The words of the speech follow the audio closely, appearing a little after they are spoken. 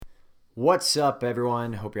What's up,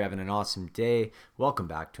 everyone? Hope you're having an awesome day. Welcome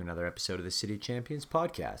back to another episode of the City Champions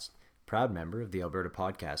Podcast, proud member of the Alberta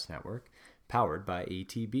Podcast Network, powered by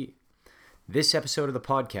ATB. This episode of the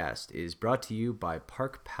podcast is brought to you by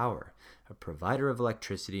Park Power, a provider of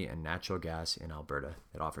electricity and natural gas in Alberta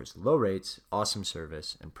that offers low rates, awesome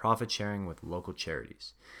service, and profit sharing with local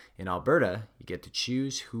charities. In Alberta, you get to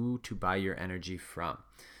choose who to buy your energy from.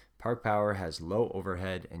 Park Power has low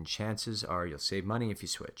overhead, and chances are you'll save money if you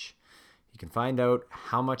switch. You can find out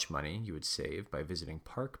how much money you would save by visiting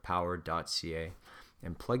parkpower.ca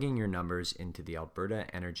and plugging your numbers into the Alberta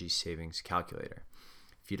Energy Savings Calculator.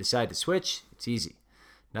 If you decide to switch, it's easy.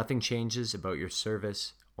 Nothing changes about your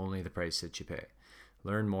service, only the price that you pay.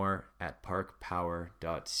 Learn more at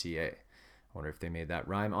parkpower.ca. I wonder if they made that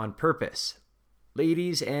rhyme on purpose.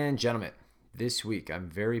 Ladies and gentlemen, this week I'm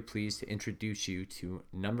very pleased to introduce you to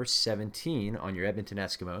number 17 on your Edmonton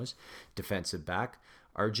Eskimos, defensive back,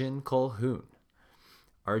 Arjun Colquhoun.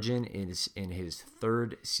 Arjun is in his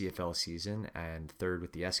third CFL season and third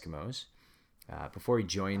with the Eskimos. Before he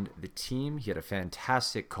joined the team, he had a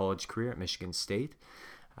fantastic college career at Michigan State,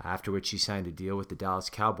 after which he signed a deal with the Dallas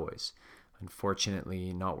Cowboys.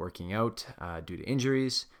 Unfortunately, not working out due to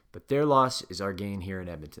injuries, but their loss is our gain here in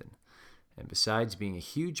Edmonton. And besides being a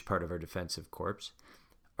huge part of our defensive corps,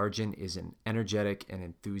 Arjun is an energetic and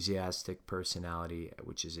enthusiastic personality,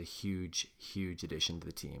 which is a huge, huge addition to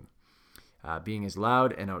the team. Being as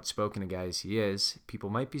loud and outspoken a guy as he is, people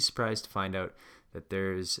might be surprised to find out that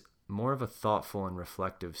there's more of a thoughtful and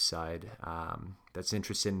reflective side that's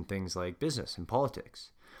interested in things like business and politics.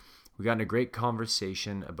 We got in a great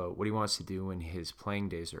conversation about what he wants to do when his playing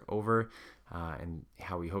days are over and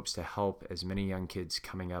how he hopes to help as many young kids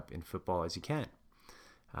coming up in football as he can.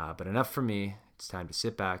 But enough from me. It's time to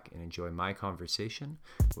sit back and enjoy my conversation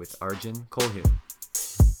with Arjun Colquhoun.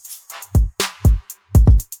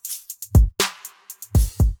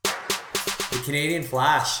 The Canadian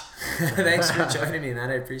Flash. Thanks for joining me, man.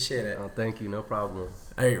 I appreciate it. Oh, thank you. No problem.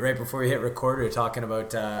 All right, right before we hit record, we were talking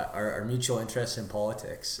about our mutual interest in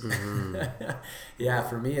politics. Mm-hmm. Yeah,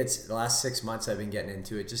 for me, it's the last 6 months I've been getting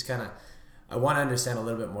into it. Just kind of, I want to understand a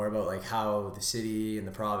little bit more about like how the city and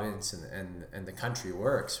the province and the country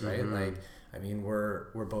works, right? Mm-hmm. Like, I mean,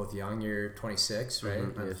 we're both young. You're 26, right?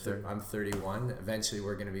 Mm-hmm. I'm 31. Eventually,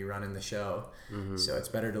 we're going to be running the show. Mm-hmm. So it's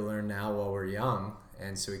better to learn now while we're young,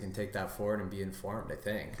 and so we can take that forward and be informed, I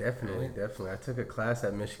think. Definitely, right? Definitely. I took a class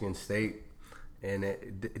at Michigan State, and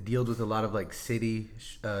it deals with a lot of like city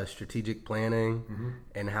strategic planning mm-hmm.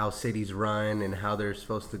 and how cities run and how they're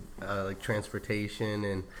supposed to like transportation,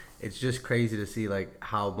 and it's just crazy to see like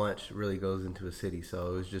how much really goes into a city. So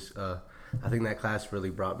it was just I think that class really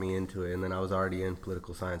brought me into it, and then I was already in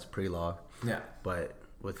political science pre-law. Yeah. But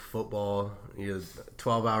with football,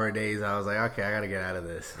 12-hour days, I was like, okay, I got to get out of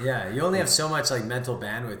this. Yeah, you only have so much like mental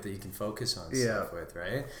bandwidth that you can focus on stuff with,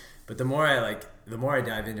 right? But the more I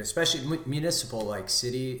dive into, especially municipal, like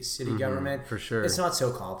city mm-hmm, government, for sure, it's not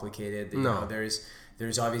so complicated. You know,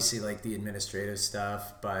 there's obviously like the administrative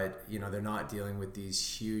stuff, but they're not dealing with these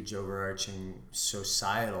huge overarching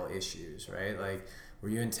societal issues, right? Like, were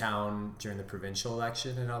you in town during the provincial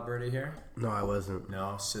election in Alberta here? No, I wasn't.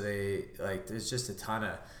 No, so there's just a ton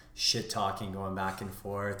of shit talking going back and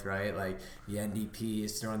forth, right? Like the NDP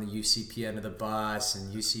is throwing the UCP under the bus,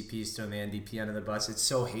 and UCP is throwing the NDP under the bus. It's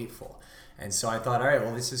so hateful. And so I thought, all right,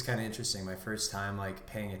 well, this is kind of interesting. My first time like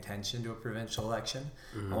paying attention to a provincial election.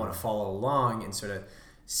 Mm-hmm. I want to follow along and sort of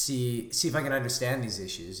see if I can understand these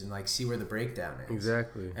issues and like see where the breakdown is.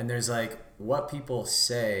 Exactly. And there's like what people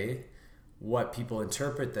say, what people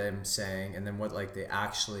interpret them saying, and then what like they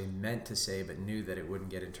actually meant to say but knew that it wouldn't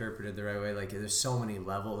get interpreted the right way. Like there's so many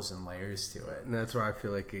levels and layers to it. And that's where I feel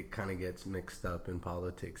like it kind of gets mixed up in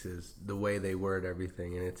politics, is the way they word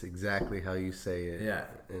everything, and it's exactly how you say it. Yeah.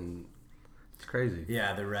 And it's crazy.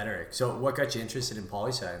 Yeah, the rhetoric. So what got you interested in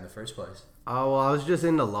poli-sci in the first place? Oh, well, I was just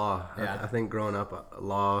into law. Yeah. I think growing up,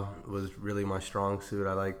 law was really my strong suit.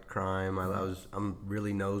 I liked crime. I'm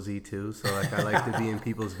really nosy too, so like I like to be in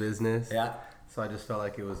people's business. Yeah. So I just felt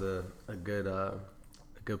like it was a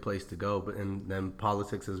good place to go. But and then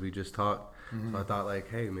politics, as we just talked. Mm-hmm. So I thought like,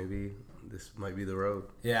 hey, maybe this might be the road.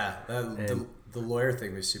 Yeah. The lawyer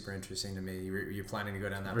thing was super interesting to me. You're planning to go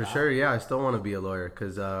down that path? For sure. Yeah, I still want to be a lawyer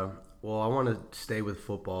because well, I want to stay with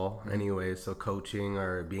football anyways, so coaching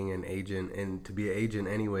or being an agent. And to be an agent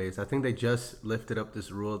anyways, I think they just lifted up this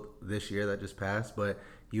rule this year that just passed, but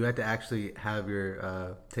you had to actually have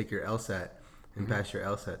your take your LSAT and pass your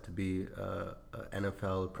LSAT to be a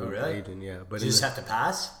NFL approved really? agent. Yeah, but you just have to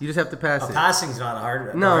pass. You just have to pass it. Passing's not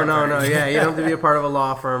hard. No. Yeah, You don't have to be a part of a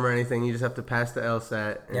law firm or anything. You just have to pass the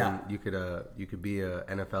LSAT, and Yeah. you could be a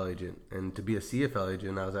NFL agent. And to be a CFL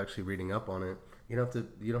agent, I was actually reading up on it. You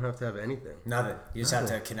don't have to have anything. Nothing. You just have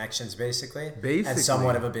to have connections, basically. Basically. And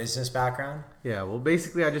somewhat of a business background. Yeah, well,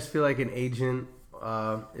 basically, I just feel like an agent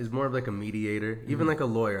is more of like a mediator. Even like a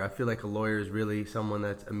lawyer. I feel like a lawyer is really someone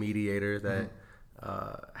that's a mediator that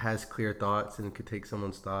has clear thoughts and could take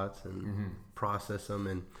someone's thoughts and process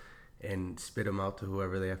them and spit them out to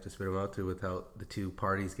whoever they have to spit them out to without the two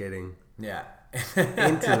parties getting Yeah.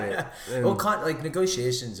 into it. And Well, like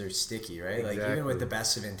negotiations are sticky, right? Like even with Exactly. the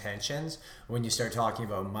best of intentions, when you start talking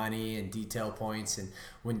about money and detail points, and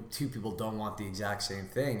when two people don't want the exact same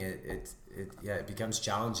thing, it becomes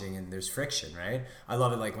challenging and there's friction, right? I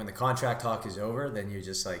love it. Like when the contract talk is over, then you're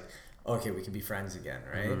just like, okay, we can be friends again,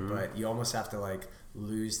 right? But you almost have to like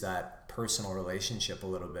lose that personal relationship a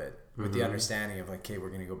little bit with the understanding of like, okay, we're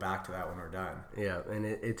going to go back to that when we're done. yeah, and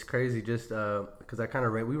it's crazy just because I kind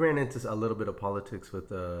of we ran into a little bit of politics with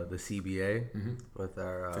the CBA with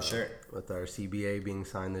our For sure. with our CBA being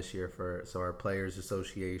signed this year so our players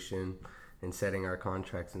association and setting our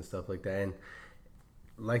contracts and stuff like that. And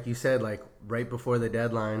like you said, like right before the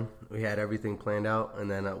deadline, we had everything planned out, and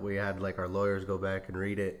then we had like our lawyers go back and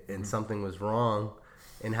read it, and something was wrong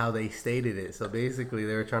in how they stated it. So basically,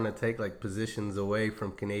 they were trying to take like positions away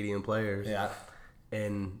from Canadian players. Yeah.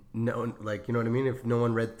 And no, like, you know what I mean? If no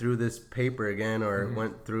one read through this paper again or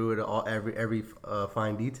went through it all, every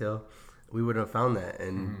fine detail, we would have found that,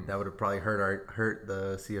 and that would have probably hurt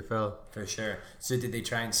the CFL. For sure. So did they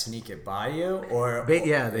try and sneak it by you, or They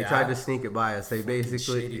tried to sneak it by us. They shady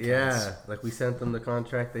basically, cunts. like we sent them the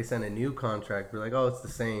contract. They sent a new contract. We're like, oh, it's the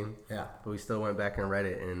same. Yeah. But we still went back and read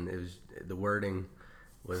it, and it was the wording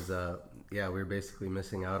was, we were basically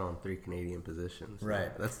missing out on 3 Canadian positions.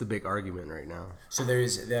 Right. That's the big argument right now. So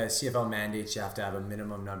there's the CFL mandates you have to have a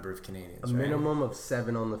minimum number of Canadians, A right? minimum of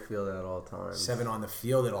 7 on the field at all times. 7 on the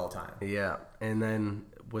field at all times. Yeah, and then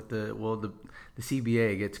with the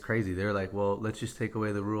CBA gets crazy. They're like, well, let's just take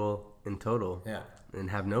away the rule in total, Yeah. and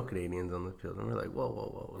have no Canadians on the field. And we're like,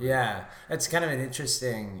 whoa. Yeah, it's kind of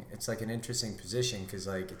it's like an interesting position because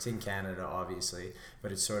like it's in Canada obviously,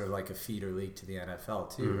 but it's sort of like a feeder league to the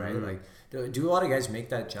NFL too, right? Like, do a lot of guys make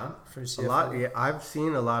that jump from CFL? A lot. Yeah, I've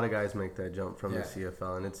seen a lot of guys make that jump from Yeah. the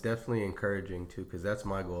CFL, and it's definitely encouraging too, because that's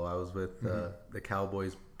my goal. I was with the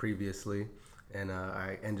Cowboys previously, and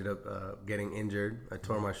I ended up getting injured. I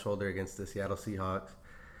tore my shoulder against the Seattle Seahawks.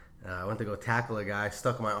 I went to go tackle a guy,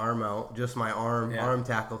 stuck my arm out, just my arm, Yeah. arm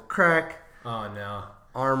tackle, crack, Oh no!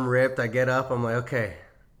 arm ripped. I get up, I'm like, okay,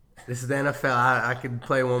 this is the NFL. I could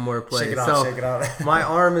play one more play. Shake it off. My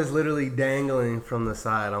arm is literally dangling from the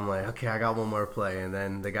side. I'm like, okay, I got one more play, and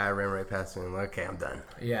then the guy ran right past me. I'm like, okay, I'm done.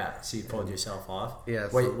 Yeah, so you pulled yourself off. Yeah,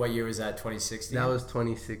 What so- what year was that? 2016. That was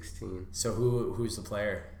 2016. So who's the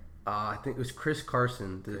player? I think it was Chris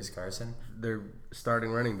Carson, Chris Carson. their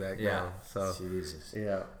starting running back. Yeah. now. So Jesus.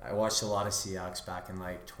 yeah, I watched a lot of Seahawks back in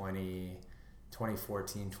like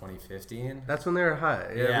 2014, 2015. that's when they were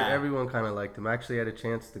hot. Yeah, Yeah. everyone kind of liked him. I actually had a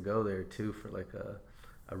chance to go there too for like a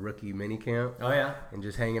rookie mini camp Oh yeah, and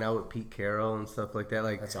just hanging out with Pete Carroll and stuff like that.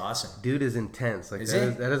 Like, that's awesome. dude is intense. Like Is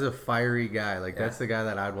that he? that is a fiery guy. Like Yeah. that's the guy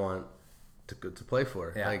that I'd want to play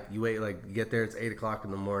for. Yeah. Like you wait, like you get there, it's 8:00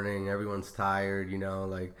 in the morning. Everyone's tired. You know,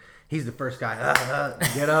 like he's the first guy.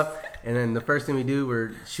 Get up, and then the first thing we do,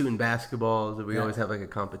 we're shooting basketballs. And we Yeah. always have like a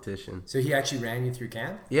competition. So he actually ran you through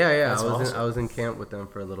camp? Yeah. That's awesome. I was in camp with them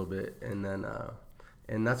for a little bit, and then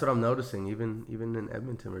and that's what I'm noticing. Even in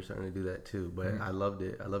Edmonton, we're starting to do that too. But I loved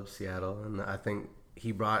it. I loved Seattle, and I think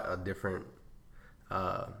he brought a different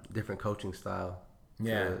coaching style.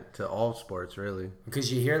 Yeah. To all sports, really.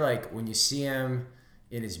 Because you hear like when you see him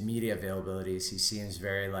in his media availabilities, he seems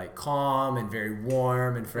very like calm and very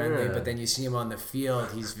warm and friendly. Yeah. But then you see him on the field,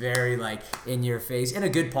 he's very like in your face in a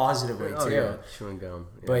good positive way Oh too. yeah, chewing gum.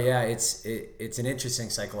 Yeah. But yeah, it's an interesting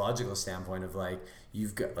psychological standpoint of like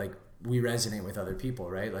you've got like we resonate with other people,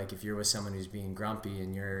 right? Like if you're with someone who's being grumpy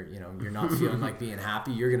and you're not feeling like being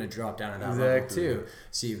happy, you're gonna drop down at that level Exactly. too.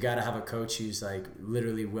 So you've got to have a coach who's like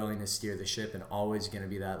literally willing to steer the ship and always gonna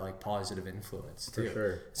be that like positive influence too. For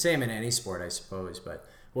sure. Same in any sport, I suppose. But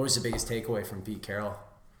what was the biggest takeaway from Pete Carroll?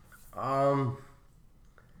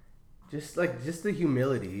 Just the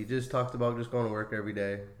humility. He just talked about just going to work every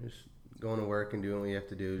day, just going to work and doing what you have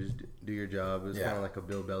to do. Just do your job. It was Yeah. kind of like a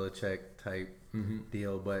Bill Belichick type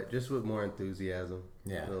deal, but just with more enthusiasm.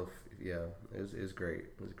 Yeah. So it was great.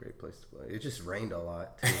 It was a great place to play. It just rained a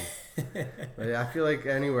lot too. Like, I feel like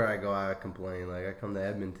anywhere I go, I complain. Like I come to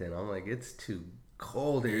Edmonton, I'm like, it's too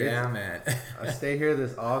cold here. Yeah, man. I stay here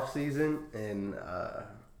this off season, and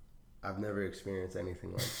I've never experienced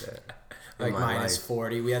anything like that. Like minus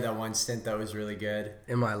 40. We had that one stint that was really good.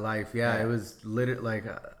 In my life, yeah. It was literally like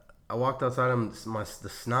I walked outside and the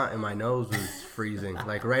snot in my nose was freezing.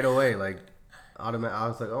 Like right away, like automatic. I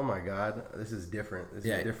was like, oh my God, this is different. This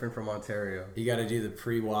is different from Ontario. You got to do the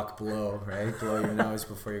pre-walk blow, right? Blow your nose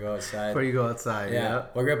before you go outside. Before you go outside, yeah.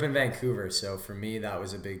 Well, I grew up in Vancouver, so for me, that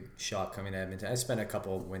was a big shock coming to Edmonton. I spent a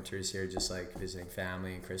couple winters here just like visiting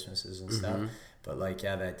family and Christmases and stuff. But like,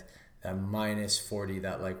 that minus 40,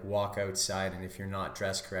 that like walk outside, and if you're not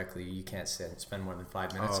dressed correctly, you can't spend more than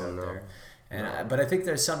 5 minutes out there. And but I think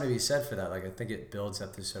there's something to be said for that. Like I think it builds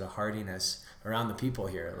up this sort of hardiness around the people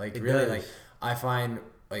here. Like it really does. Like I find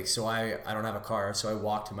like, so I don't have a car, so I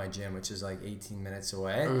walk to my gym, which is like 18 minutes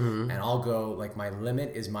away, and I'll go, like my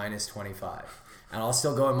limit is minus 25. And I'll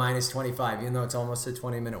still go at minus 25, even though it's almost a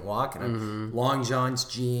 20-minute walk. And I'm long johns,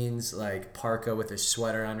 jeans, like parka with a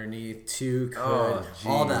sweater underneath, toque, hood,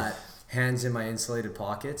 all that. Hands in my insulated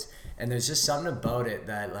pockets. And there's just something about it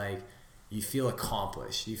that like you feel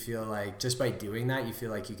accomplished. You feel like just by doing that, you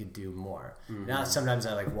feel like you could do more. Now sometimes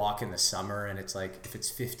I like walk in the summer and it's like if it's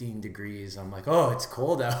 15 degrees, I'm like, oh, it's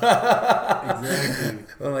cold out. Exactly.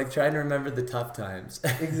 I'm like trying to remember the tough times.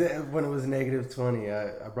 Exactly. When it was negative 20,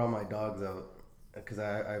 I brought my dogs out because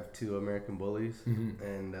I have 2 American bullies,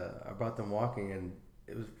 and I brought them walking, and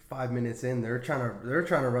it was 5 minutes in. They're trying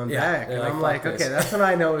to run back, and I'm like, okay, that's when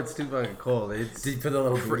I know it's too fucking cold. Did you put the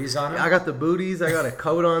little booties on them? I got the booties. I got a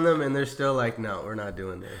coat on them, and they're still like, no, we're not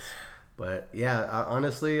doing this. But yeah,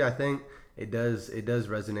 honestly, I think it does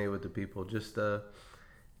resonate with the people.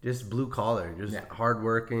 Just blue collar, just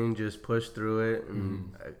hardworking, just push through it,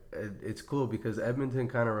 and it's cool because Edmonton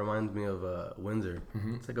kind of reminds me of Windsor.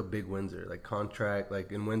 It's like a big Windsor, like contract.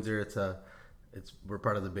 Like in Windsor, we're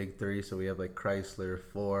part of the big 3, so we have like Chrysler,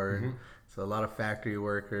 Ford, so a lot of factory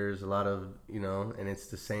workers, a lot of and it's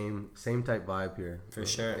the same type vibe here. For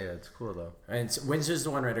sure. Yeah, it's cool though. And Windsor's the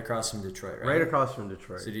one right across from Detroit, right? Right across from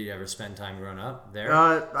Detroit. So did you ever spend time growing up there?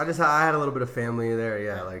 I had a little bit of family there.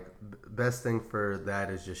 Yeah, like best thing for that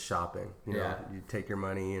is just shopping. You know, you take your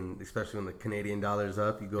money, and especially when the Canadian dollar's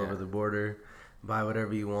up, you go over the border, buy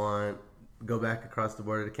whatever you want. Go back across the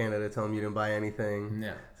border to Canada, tell them you didn't buy anything.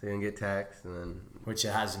 Yeah. So you didn't get taxed, and then. Which it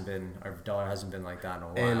hasn't been. Our dollar hasn't been like that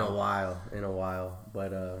in a while.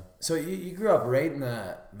 But so you grew up right in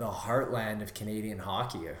the heartland of Canadian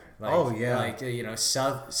hockey. Like,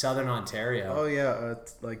 Southern Ontario. Oh yeah,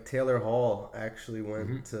 like Taylor Hall actually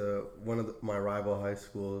went to one of my rival high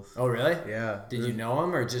schools. Oh really? Yeah. Did you know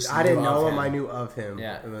him or just? I didn't know him. I knew of him.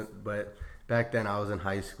 Yeah. But back then I was in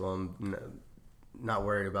high school. I'm not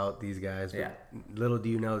worried about these guys. But little do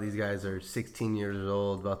you know, these guys are 16 years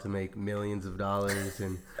old, about to make millions of dollars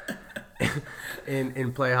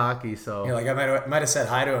and play hockey. So like I might have said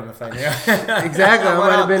hi to him if I knew. Exactly, I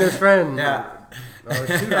might have been his friend. Yeah. Oh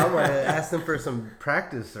shoot! I might have asked him for some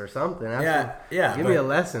practice or something. Give me a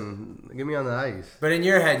lesson. Get me on the ice. But in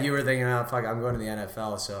your head, you were thinking, "Oh fuck, I'm going to the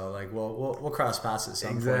NFL." So like, we'll cross paths at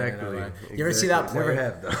some point. You ever see that play? Never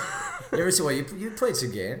have though. You ever see? Well, you played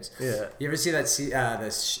some games. Yeah. You ever see that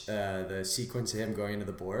the sequence of him going into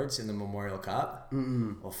the boards in the Memorial Cup?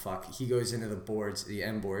 Well, fuck, he goes into the boards, the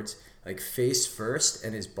end boards, like face first,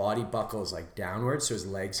 and his body buckles like downwards, so his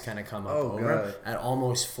legs kind of come up over him at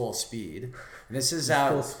almost full speed. And this is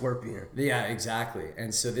how full scorpion. Yeah, exactly.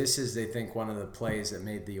 And so this is, they think, one of the plays that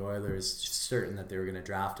made the Oilers certain that they were going to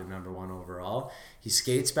draft him number 1 overall. He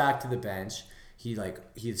skates back to the bench. He's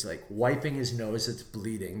like wiping his nose that's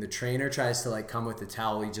bleeding. The trainer tries to like come with the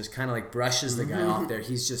towel. He just kind of like brushes the guy off there.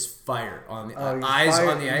 He's just fired on the eyes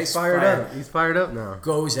on the ice. He's fired up now.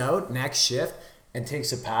 Goes out next shift and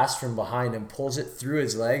takes a pass from behind and pulls it through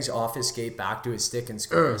his legs, off his skate, back to his stick, and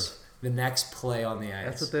scores. The next play on the ice.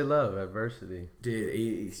 That's what they love, adversity. Dude,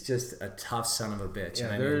 he's just a tough son of a bitch.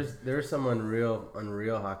 Yeah, there's some unreal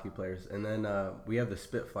hockey players, and then we have the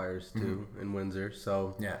Spitfires too in Windsor.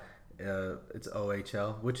 So yeah. It's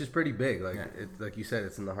OHL, which is pretty big. Like like you said,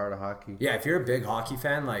 it's in the heart of hockey. Yeah, if you're a big hockey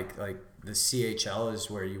fan, like the CHL is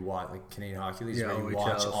where you watch, like Canadian Hockey League, where you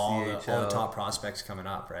watch all the top prospects coming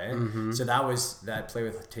up, right? So that play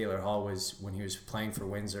with Taylor Hall was when he was playing for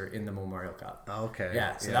Windsor in the Memorial Cup. Okay.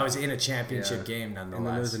 Yeah, so that was in a championship game nonetheless. And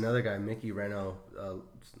then there was another guy, Mickey Reno,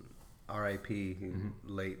 R.I.P.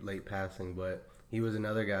 Late passing, but he was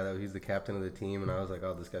another guy that he's the captain of the team, and I was like,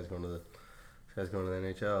 oh, this guy's going to the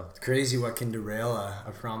NHL. It's crazy what can derail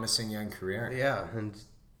a promising young career. Yeah, and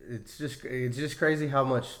it's just crazy how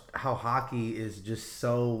hockey is just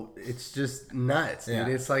so, it's just nuts. Yeah.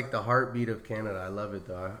 Dude. It's like the heartbeat of Canada. I love it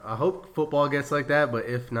though. I hope football gets like that, but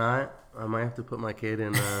if not, I might have to put my kid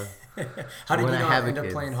in. How did you when I not have a end up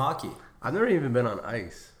kid. playing hockey? I've never even been on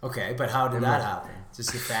ice. Okay, but how did that happen?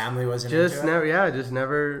 Just your family wasn't Just into never, it? yeah, just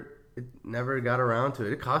never. It never got around to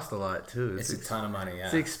it. It cost a lot too. It's a ton of money, yeah.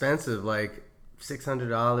 It's expensive, like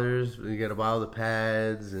 $600. You got to buy all the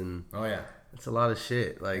pads, and Oh, yeah. it's a lot of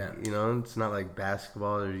shit. Like, Yeah. you know, it's not like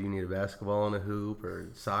basketball, or you need a basketball and a hoop, or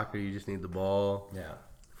soccer, you just need the ball. Yeah.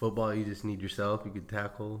 Football, you just need yourself. You could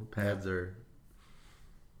tackle. Pads are,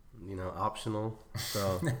 you know, optional.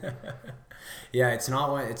 So Yeah, it's not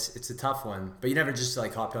one. It's a tough one. But you never just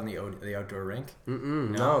like hopped on the outdoor rink.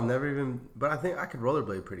 no, I've never even. But I think I could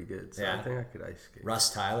rollerblade pretty good. So Yeah. I think I could ice skate.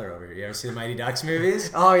 Russ Tyler over here. You ever see the Mighty Ducks movies?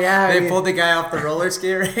 Oh yeah, They pulled the guy off the roller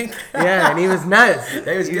skate rink. yeah, and he was nuts. He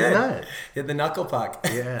was good. Nuts. He had the knuckle puck.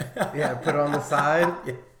 Yeah, yeah. Put it on the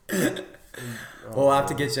side. We'll have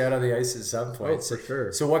to get you out on the ice at some point. Oh, for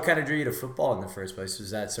sure. So what kind of drew you to football in the first place?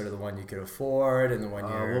 Was that sort of the one you could afford and the one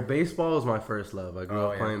you're... Well, baseball was my first love. I grew Oh,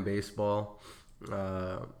 up yeah. playing baseball.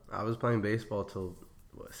 I was playing baseball till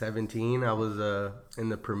 17. I was in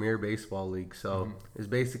the Premier Baseball League, so it's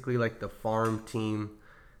basically like the farm team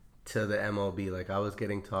to the MLB. Like I was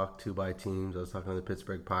getting talked to by teams. I was talking to the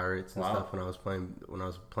Pittsburgh Pirates and Wow. stuff when I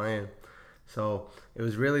was playing. So it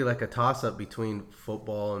was really like a toss up between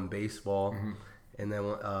football and baseball, and then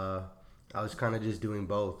I was kind of just doing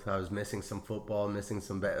both. I was missing some football, missing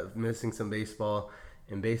some baseball,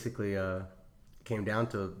 and basically came down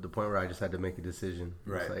to the point where I just had to make a decision.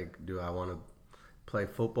 Right. It's like, do I want to play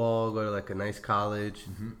football, go to like a nice college,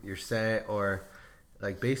 you're set, or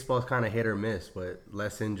like baseball's kind of hit or miss, but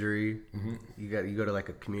less injury. You go to like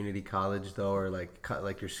a community college though, or like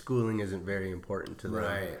your schooling isn't very important to them.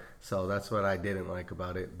 Right. So that's what I didn't like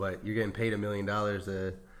about it. But you're getting paid $1 million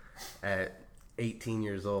at 18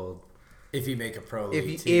 years old. If you make a pro league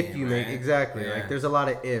If you team, make right? exactly, Yeah. like there's a lot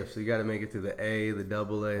of ifs. You got to make it through the A, the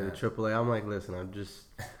double A, the triple A. I'm like, listen,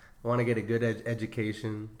 I want to get a good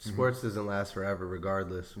education. Sports doesn't last forever,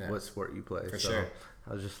 regardless Yeah. what sport you play. For so sure.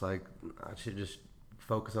 I was just like, I should just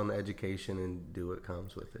focus on the education and do what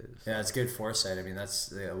comes with it. Yeah, it's good foresight. I mean,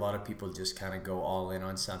 that's a lot of people just kind of go all in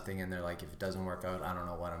on something, and they're like, if it doesn't work out, I don't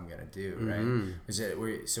know what I'm gonna do,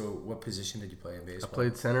 right? So, what position did you play in I baseball?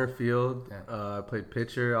 played center field. Yeah. I played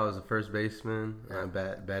pitcher. I was a first baseman. I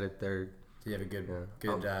batted third. Do you have a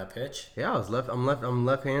good pitch? Yeah, I was left. I'm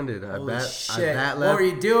left-handed. Holy I shit! bat What left. were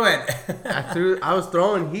you doing? I was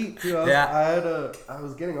throwing heat too. Yeah. I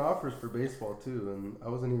was getting offers for baseball too, and I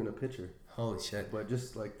wasn't even a pitcher. Holy shit! But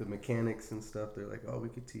just like the mechanics and stuff, they're like, oh, we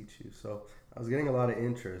could teach you. So I was getting a lot of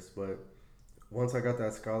interest, but once I got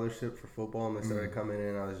that scholarship for football and they started coming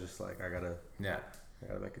in, I was just like, I gotta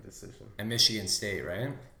make a decision. And Michigan State, right?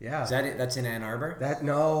 Yeah. Is that it? That's in Ann Arbor?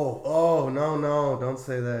 No, don't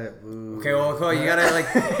say that. Ooh. Okay, well, cool. You gotta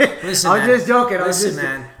like listen. I'm man. just joking.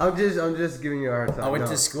 Man. I'm just giving you a hard time. I went No.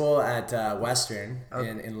 to school at Western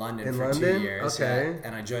in London In for London? 2 years. Okay. Yeah,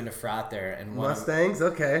 and I joined a frat there. And Mustangs.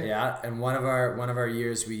 Okay. and one of our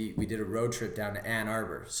years we did a road trip down to Ann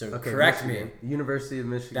Arbor. So Okay, correct Michigan. me. University of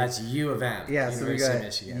Michigan. That's U of M. Yeah, so we University got of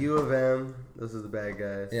Michigan. U of M. Those are the bad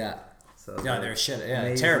guys. Yeah. So No, they're shit. Yeah,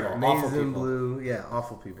 maize- terrible. maize Awful and people. blue. Yeah,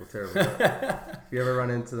 awful people. Terrible. If you ever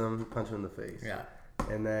run into them, punch them in the face. Yeah.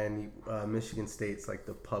 And then Michigan State's like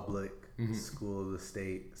the public school of the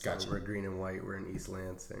state. So Gotcha. we're green and white. We're in East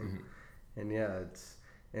Lansing. And yeah,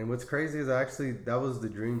 and what's crazy is actually that was the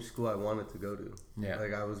dream school I wanted to go to. Yeah.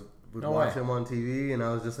 Like I would No watch way. them on TV, and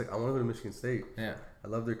I was just like, I want to go to Michigan State. Yeah. I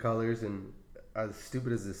love their colors, and as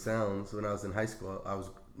stupid as this sounds, when I was in high school,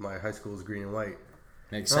 my high school was green and white.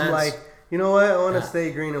 Makes So sense. I'm like, you know what? I want to Yeah.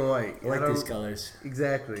 stay green and white. I like don't- these colors.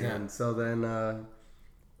 Exactly. Yeah. And so then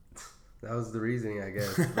that was the reasoning, I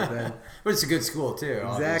guess. But then But it's a good school too.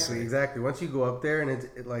 obviously. exactly. Once you go up there, and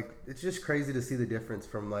it's just crazy to see the difference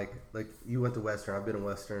from like you went to Western. I've been in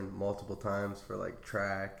Western multiple times for like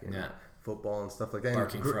track and Yeah. football and stuff like that. And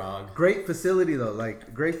Barking Frog. Great facility though,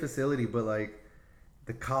 like great facility, but like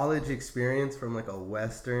the college experience from like a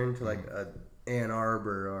Western to like a Ann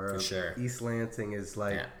Arbor or For a sure. East Lansing is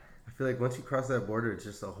like. Yeah. I feel like once you cross that border, it's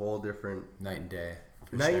just a whole different Night and day.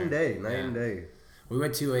 for night sure. and day. Yeah. We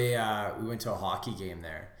went to a hockey game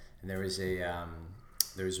there, and there was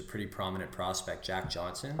a pretty prominent prospect, Jack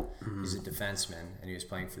Johnson. He's a defenseman, and he was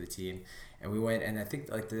playing for the team. And we went, and I think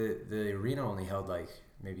like the arena only held like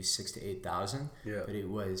maybe 6,000 to 8,000. Yeah. But it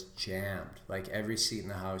was jammed. Like every seat in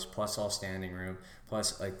the house, plus all standing room,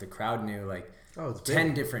 plus like the crowd knew like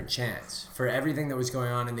 10 different chants. For everything that was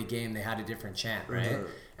going on in the game, they had a different chant, right? Mm-hmm.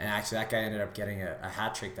 And actually that guy ended up getting a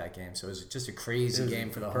hat trick that game. So it was just a crazy game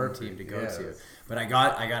for the home team to go to. But I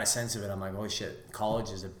got a sense of it. I'm like, holy shit, college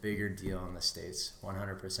is a bigger deal in the States,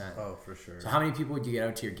 100%. Oh, for sure. So how many people would you get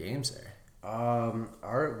out to your games there?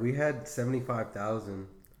 We had 75,000.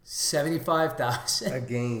 75,000 a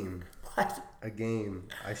game. What? A game.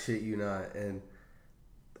 I shit you not. And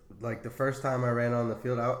like the first time I ran on the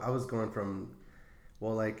field, I was going from,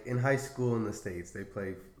 well, like in high school in the States, they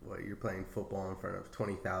play you're playing football in front of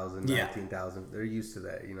 20,000, 19,000. They're used to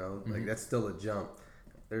that, you know. Like that's still a jump.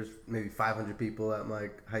 There's maybe 500 people at my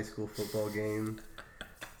high school football game.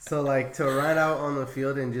 So like to run out on the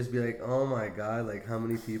field and just be like, oh my god, like how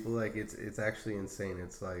many people? Like it's actually insane.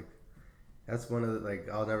 It's like that's one of the, like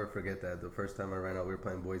I'll never forget that. The first time I ran out, we were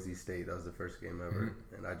playing Boise State. That was the first game ever,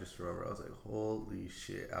 and I just remember I was like, holy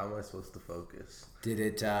shit, how am I supposed to focus? Did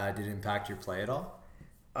it impact your play at all?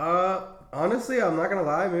 Honestly, I'm not gonna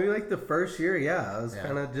lie. Maybe like the first year, yeah, I was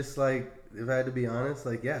kind of just like, if I had to be honest,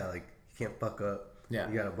 like like you can't fuck up. Yeah,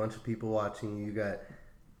 you got a bunch of people watching you.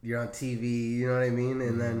 You're on TV. You know what I mean?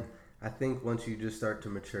 And then I think once you just start to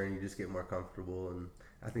mature and you just get more comfortable, and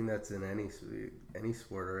I think that's in any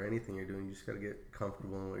sport or anything you're doing, you just gotta get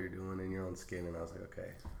comfortable in what you're doing in your own skin. And I was like,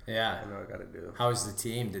 okay, yeah, I know what I gotta do. How was the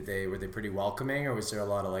team? Were they pretty welcoming, or was there a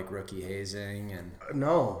lot of like rookie hazing and?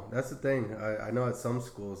 No, that's the thing. I know at some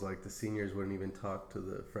schools like the seniors wouldn't even talk to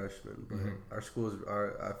the freshmen, but our schools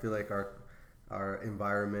I feel like our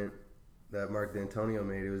environment that Mark D'Antonio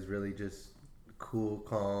made, it was really just cool,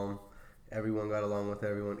 calm. Everyone got along with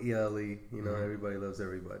everyone. ELE, you know, everybody loves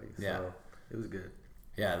everybody. So it was good.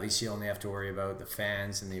 Yeah, at least you only have to worry about the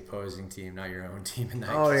fans and the opposing team, not your own team in that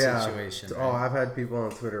situation. Right? Oh, I've had people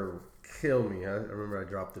on Twitter kill me. I remember I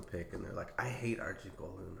dropped a pic and they're like, I hate Archie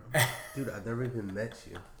Golden. Dude, I've never even met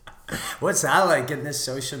you. What's that like, getting this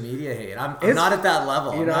social media hate? I'm not at that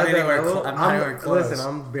level. I'm not anywhere close. Listen,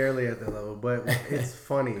 I'm barely at that level, but it's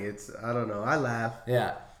funny. I don't know. I laugh.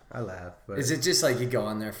 Yeah. I laugh. But is it just like you go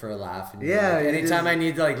on there for a laugh? And like, anytime I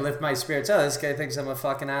need to like lift my spirits, this guy thinks I'm a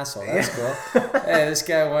fucking asshole. That's cool. Hey, this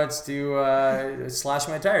guy wants to slash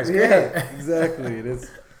my tires. Great. Yeah, exactly. It's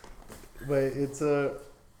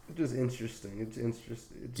just interesting. It's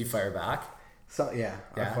interesting. Do you fire back? So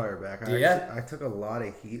I fire back. I took a lot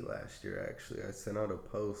of heat last year. Actually, I sent out a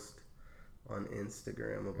post on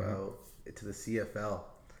Instagram about it to the CFL,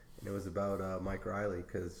 and it was about Mike Riley,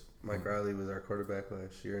 because Mike Riley was our quarterback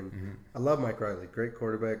last year, and I love Mike Riley. Great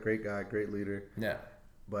quarterback, great guy, great leader. Yeah.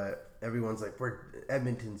 But everyone's like,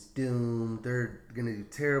 Edmonton's doomed. They're gonna do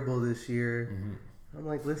terrible this year. I'm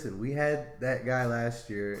like, listen, we had that guy last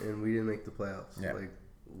year, and we didn't make the playoffs. Yeah. Like,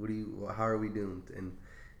 how are we doomed? And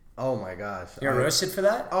oh my gosh, you got roasted for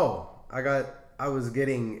that? Oh, I was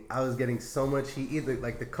getting so much heat. Either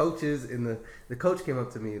like the coaches and the coach came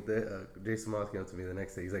up to me, Jason Moss came up to me the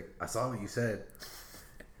next day. He's like, I saw what you said.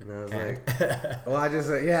 And I was like, well, I just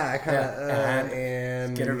I kind of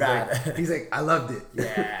and get her back. He's like, I loved it.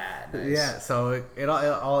 Yeah, nice. Yeah. So it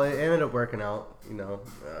ended up working out. You know,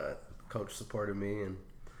 coach supported me, and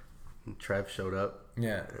Trev showed up.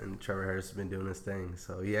 Yeah. And Trevor Harris has been doing his thing.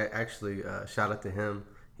 So actually, shout out to him.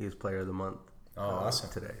 He was Player of the Month. Awesome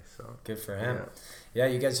today. So good for him. Yeah,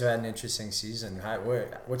 you guys have had an interesting season.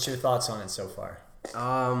 What's your thoughts on it so far?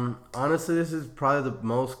 Honestly, this is probably the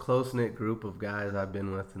most close-knit group of guys I've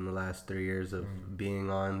been with in the last 3 years of being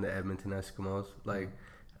on the Edmonton Eskimos. Like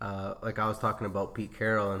I was talking about Pete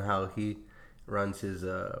Carroll and how he runs his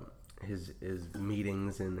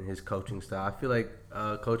meetings and his coaching style. I feel like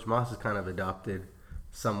Coach Moss has kind of adopted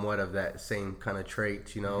somewhat of that same kind of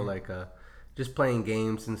traits, you know, like just playing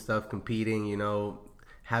games and stuff, competing, you know,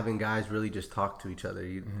 having guys really just talk to each other.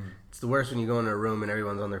 It's the worst when you go into a room and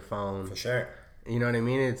everyone's on their phone. For sure. You know what I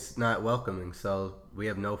mean? It's not welcoming. So we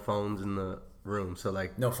have no phones in the room. So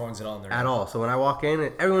like no phones at all in the room. At all. So when I walk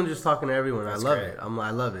in, everyone's just talking to everyone. That's I love great. it. I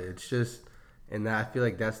love it. It's just, and I feel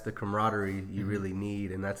like that's the camaraderie you really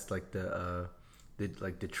need, and that's like the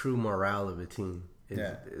true morale of a team.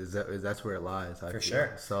 That's where it lies. For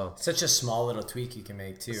sure. So such a small little tweak you can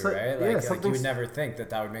make too, right? Like you would never think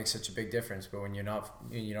that would make such a big difference, but when you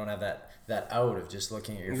don't have that out of just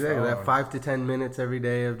looking at your phone. That 5 to 10 minutes every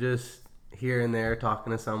day of just here and there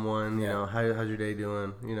talking to someone. You know, how's your day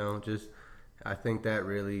doing? You know, just I think that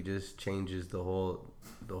really just changes the whole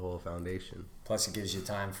foundation. Plus, it gives you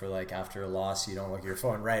time for like after a loss, you don't look at your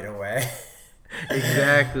phone right away.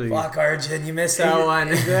 Exactly. Fuck Arjun, you missed that one.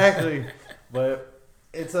 Exactly. But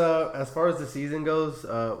It's as far as the season goes,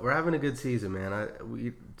 we're having a good season, man.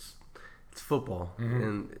 It's football,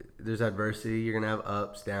 and there's adversity. You're gonna have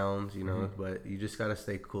ups, downs, but you just gotta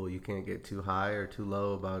stay cool. You can't get too high or too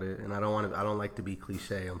low about it. And I don't like to be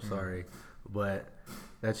cliche. I'm sorry, but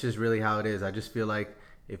that's just really how it is. I just feel like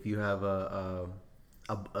if you have a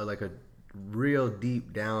real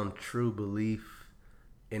deep down true belief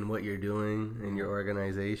in what you're doing in your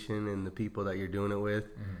organization and the people that you're doing it with,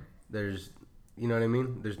 there's, you know what I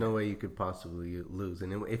mean? There's no way you could possibly lose.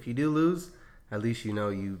 And if you do lose, at least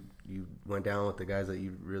you went down with the guys that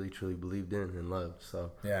you really truly believed in and loved.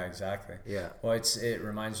 So yeah, exactly. Yeah. Well, it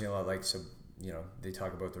reminds me a lot, like, so they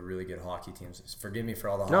talk about the really good hockey teams. Forgive me for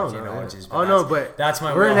all the hockey analogies. But that's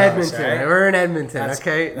my we're wheelhouse, in Edmonton. right? We're in Edmonton.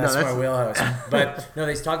 Okay, that's my wheelhouse. But no,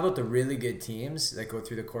 they talk about the really good teams that go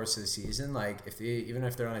through the course of the season. Like even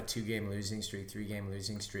if they're on a 2-game losing streak, 3-game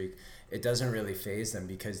losing streak, it doesn't really faze them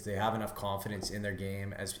because they have enough confidence in their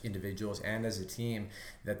game as individuals and as a team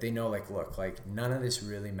that they know, like none of this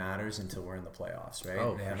really matters until we're in the playoffs, right?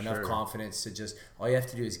 Oh, they have for enough sure. confidence to just, all you have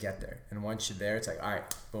to do is get there. And once you're there, it's like, all right,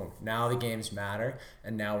 boom, now the games matter,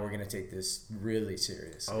 and now we're going to take this really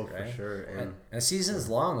seriously, right? For sure. And a season's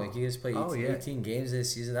long. Like, you guys play 18 games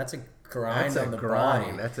this season. That's a grind on the grind.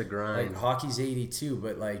 body. That's a grind. Like, hockey's 82,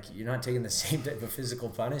 but, like, you're not taking the same type of physical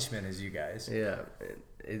punishment as you guys. Yeah,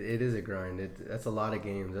 it is a grind. That's a lot of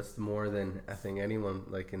games. That's more than I think anyone,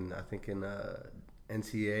 like in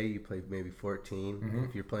NCAA you play maybe 14.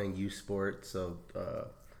 If you're playing U Sports, so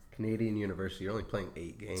Canadian University, you're only playing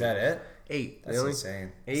 8 games. Is that it? 8. That's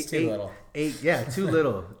insane. It's Too little. 8, yeah, too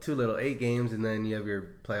little. 8 games, and then you have your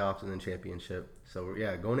playoffs and then championship. So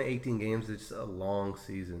yeah, going to 18 games, it's a long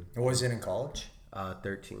season. What was it in college?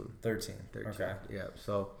 13. 13. Okay. Yeah,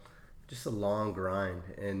 so just a long grind.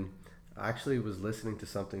 And I actually was listening to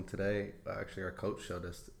something today. Actually, our coach showed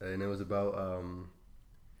us, and it was about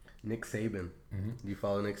Nick Saban. Do you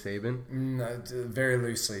follow Nick Saban? Very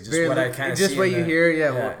loosely, just what I kind of see. Just what you hear,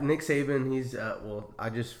 yeah. Well, Nick Saban, he's I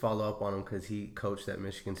just follow up on him because he coached at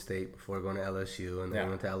Michigan State before going to LSU, and then he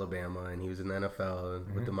went to Alabama, and he was in the NFL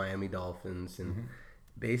and with the Miami Dolphins, and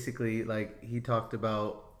basically, like, he talked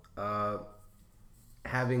about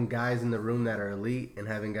having guys in the room that are elite and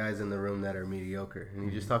having guys in the room that are mediocre. And he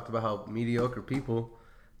just talked about how mediocre people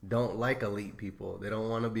don't like elite people. They don't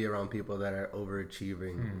want to be around people that are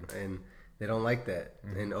overachieving, and they don't like that.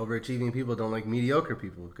 And overachieving people don't like mediocre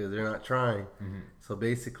people because they're not trying. So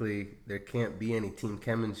basically, there can't be any team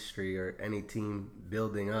chemistry or any team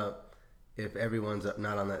building up if everyone's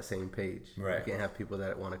not on that same page. Right. You can't have people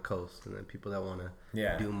that want to coast and then people that want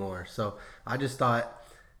to do more. So I just thought,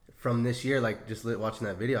 from this year, like, just watching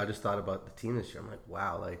that video, I just thought about the team this year. I'm like,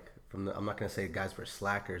 wow, like, I'm not going to say guys were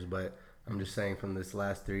slackers, but I'm just saying from this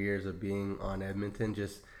last 3 years of being on Edmonton,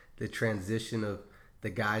 just the transition of the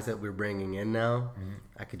guys that we're bringing in now,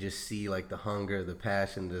 I could just see, like, the hunger, the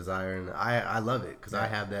passion, desire, and I love it because I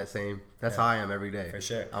have that same. That's how I am every day. For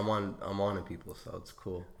sure. I'm on to people, so it's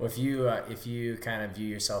cool. Well, if you kind of view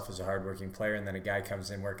yourself as a hardworking player, and then a guy comes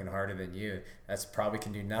in working harder than you, that's probably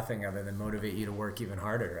can do nothing other than motivate you to work even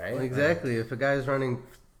harder, right? Well, exactly. If a guy's running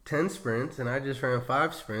 10 sprints and I just ran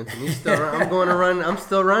 5 sprints, and he's still I'm going to run. I'm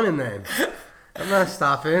still running then. I'm not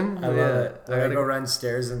stopping. I love it. I gotta go run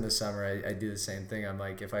stairs in the summer. I do the same thing. I'm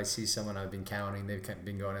like, if I see someone I've been counting, they've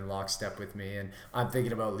been going in lockstep with me, and I'm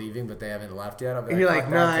thinking about leaving, but they haven't left yet. I'll be You're like,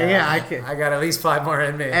 nah, yeah, I can. I got at least 5 more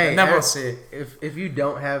in me, Hey, and then we'll see. If you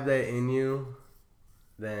don't have that in you,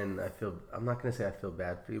 then I'm not gonna say I feel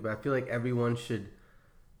bad for you, but I feel like everyone should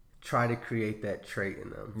try to create that trait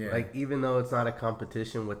in them. Yeah. Like, even though it's not a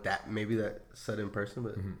competition with that certain person,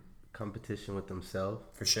 but competition with themselves.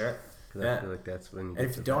 For sure. Because I feel like that's when. And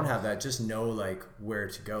if you don't have that, just know, like, where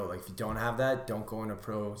to go. Like, if you don't have that, don't go in a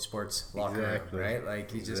pro sports locker room, right?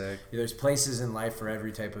 Like, there's places in life for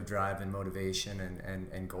every type of drive and motivation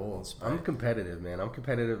and goals. But I'm competitive, man. I'm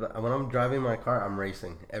competitive. When I'm driving my car, I'm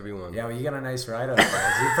racing everyone. Yeah, well, you got a nice ride on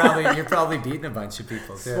it. You're probably beating a bunch of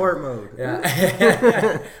people too. Sport mode.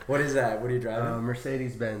 Yeah. What is that? What are you driving?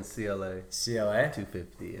 Mercedes-Benz CLA. CLA?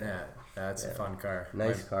 250. Yeah. That's a fun car.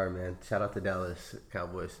 Nice car, man. Shout out to Dallas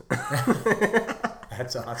Cowboys.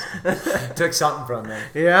 That's awesome. Took something from them.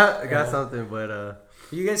 Yeah, I got something, but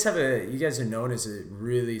you guys are known as a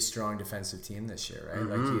really strong defensive team this year, right?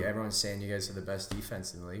 Like, everyone's saying you guys are the best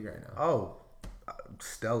defense in the league right now. Oh,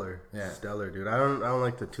 stellar. Yeah. Stellar, dude. I don't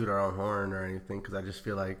like to toot our own horn or anything because I just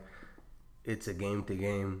feel like it's a game to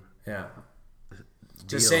game. Yeah.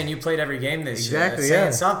 Just saying you played every game this year. Exactly,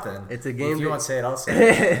 Saying something. It's a game. If you won't say it, I'll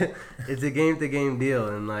say it. It's a game-to-game deal,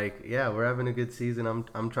 and, like, yeah, we're having a good season.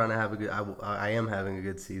 I'm trying to have a good. I am having a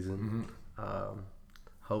good season.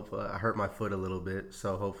 I hurt my foot a little bit,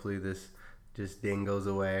 so hopefully this just ding goes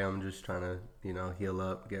away. I'm just trying to, heal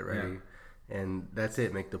up, get ready, and that's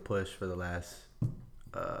it. Make the push for the last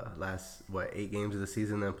 8 games of the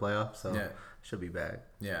season, then playoffs. So should be back.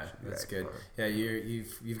 Yeah, that's good. Yeah,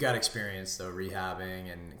 you've got experience though,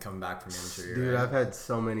 rehabbing and coming back from injury. Dude, right? I've had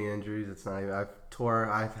so many injuries. It's not even.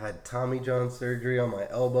 I've had Tommy John surgery on my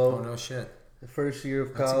elbow. Oh no shit. The first year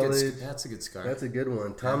of college. That's a good scar. That's a good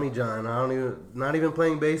one. Tommy John. Not even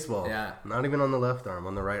playing baseball. Yeah. Not even on the left arm,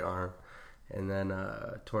 on the right arm, and then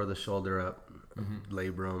tore the shoulder up.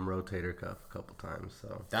 Labrum, rotator cuff a couple times.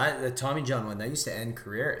 So the Tommy John one that used to end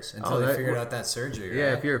careers until they figured out that surgery. Right?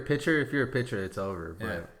 Yeah, if you're a pitcher, it's over.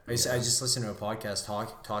 Yeah. I just listened to a podcast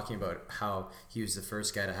talking about how he was the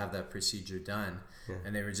first guy to have that procedure done,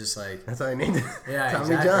 and they were just like, that's how I named it. Yeah,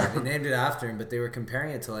 Tommy exactly. John. They named it after him, but they were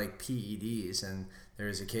comparing it to like PEDs, and there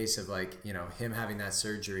was a case of like him having that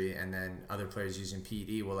surgery, and then other players using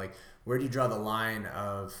PED. Well, like where do you draw the line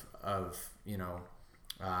of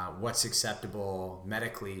what's acceptable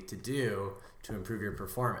medically to do to improve your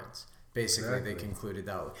performance? Basically, They concluded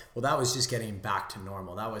that was just getting back to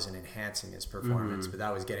normal. That wasn't enhancing his performance, but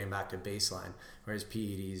that was getting back to baseline. Whereas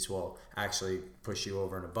PEDs will actually push you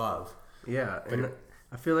over and above. Yeah, and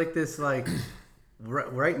I feel like this, like,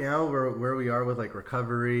 right now, where we are with, like,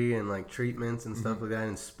 recovery and, like, treatments and stuff like that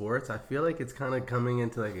in sports, I feel like it's kind of coming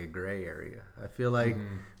into, like, a gray area. I feel like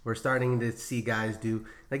we're starting to see guys do,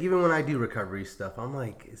 like, even when I do recovery stuff, I'm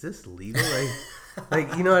like, is this legal?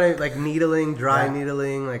 Like, you know what I mean? Like, needling, dry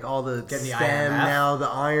needling, like, all the Getting the stem IMF. now, the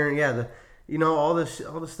iron, all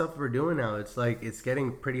the stuff we're doing now. It's, like, it's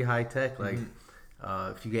getting pretty high-tech, like...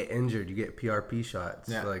 if you get injured, you get PRP shots.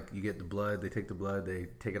 Yeah. Like you get the blood, they take the blood, they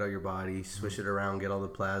take it out of your body, swish it around, get all the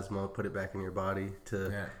plasma, put it back in your body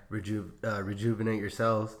to rejuvenate your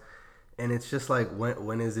cells. And it's just like,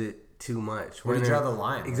 when is it too much? Where do you draw the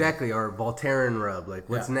line? Exactly. Or Voltaren rub. Like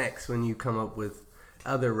what's next when you come up with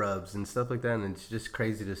other rubs and stuff like that? And it's just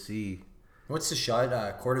crazy to see. What's the shot?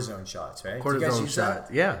 Cortisone shots, right? Cortisone Do you guys use shots.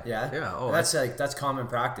 that? Yeah. Yeah. Oh, that's common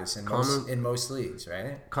practice in most leagues,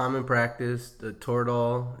 right? Common practice. The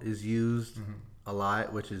Toradol is used a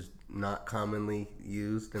lot, which is not commonly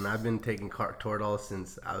used. And I've been taking Toradol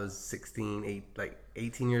since I was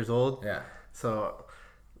 18 years old. Yeah. So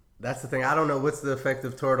that's the thing. I don't know what's the effect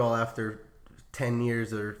of Toradol after 10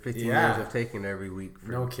 years or 15 years of taking it every week.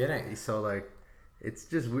 No kidding. So like. It's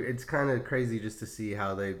just it's kind of crazy just to see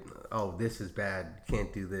how this is bad,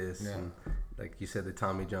 can't do this. Yeah. And like you said, the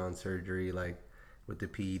Tommy John surgery, like with the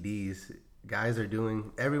PEDs, guys are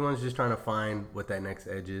everyone's just trying to find what that next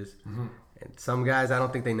edge is. And some guys, I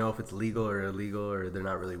don't think they know if it's legal or illegal, or they're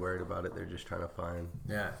not really worried about it. They're just trying to find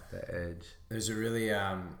that edge. There's a really,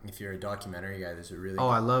 if you're a documentary guy, there's a really...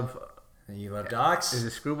 I love... You love docs? Is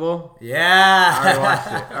it Screwball?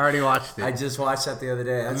 Yeah! I already watched it. I just watched that the other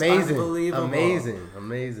day. That's amazing. Unbelievable.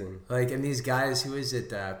 Amazing. Like, and these guys, who is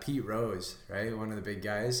it? Pete Rose, right? One of the big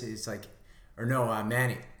guys. He's like... Or no,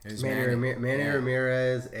 Manny. It was Manny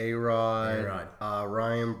Ramirez, A-Rod,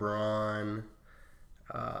 Ryan Braun.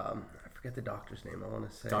 I forget the doctor's name. I want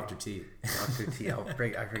to say Dr. T. Dr. T.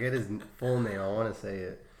 I forget his full name. I want to say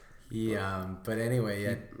it. But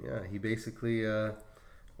anyway, he basically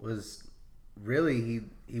was really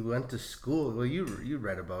he went to school. Well, you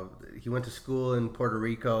read about it. He went to school in Puerto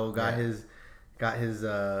Rico. Got his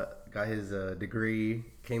degree.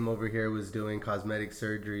 Came over here, was doing cosmetic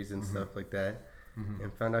surgeries and stuff like that,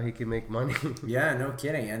 and found out he could make money. Yeah, no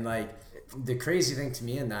kidding. And like the crazy thing to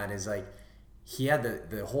me in that is like he had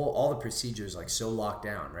all the procedures like so locked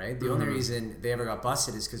down, right? The only reason they ever got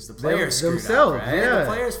busted is because the players screwed themselves, up, right? yeah. The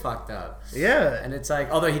players fucked up. Yeah. And it's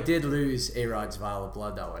like, although he did lose A-Rod's vial of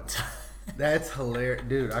blood that one time. That's hilarious,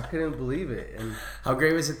 dude. I couldn't believe it. And how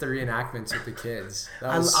great was it, the reenactments with the kids?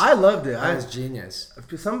 I loved it. That was genius.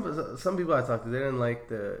 Some people I talked to, they didn't like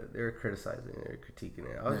they were criticizing it, they were critiquing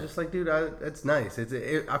it. I was just like, dude, that's nice.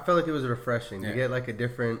 I felt like it was refreshing. You get like a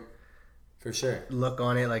different for sure look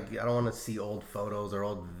on it. Like I don't want to see old photos or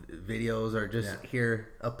old videos or just hear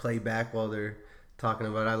a playback while they're talking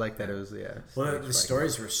about it. I like that it was well, the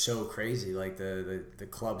stories were so crazy, like the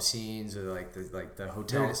club scenes or like the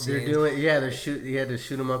hotel scenes. They're doing you had to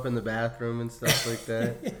shoot them up in the bathroom and stuff like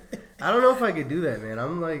that. I don't know if I could do that, man.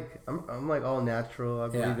 I'm like all natural. I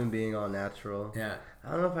believe in being all natural. Yeah.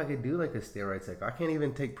 I don't know if I could do like a steroid cycle. I can't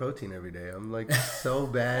even take protein every day. I'm like so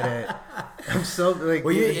bad at. I'm so like.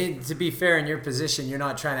 Well, to be fair, in your position, you're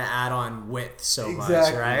not trying to add on width so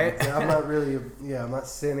much, right? I'm not really. I'm not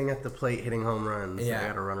sitting at the plate hitting home runs. I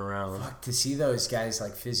gotta run around. Fuck, to see those guys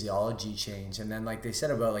like physiology change, and then like they said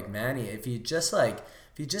about like Manny, if you just like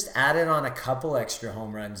if you just added on a couple extra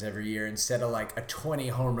home runs every year instead of like a 20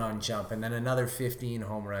 home run jump and then another 15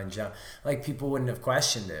 home run jump, like people wouldn't have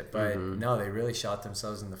questioned it. But no, they really shot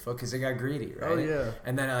themselves in the foot because they got greedy, right? Oh, yeah.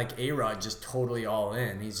 And then like A-Rod just totally all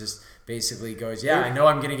in. He's just basically goes, yeah, I know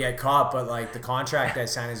I'm going to get caught, but like the contract I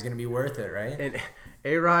signed is going to be worth it, right? And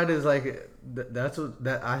A-Rod is like, that's what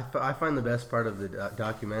that I find the best part of the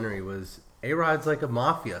documentary was A-Rod's like a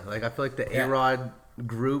mafia. Like I feel like the A-Rod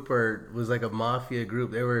group was like a mafia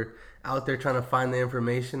group. They were out there trying to find the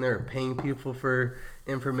information. They were paying people for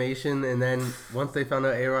information, and then once they found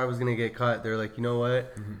out A-Rod was gonna get caught, they're like, you know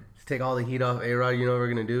what? Let's take all the heat off A-Rod. You know what we're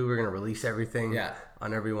gonna do? We're gonna release everything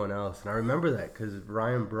on everyone else. And I remember that because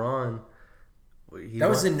Ryan Braun. That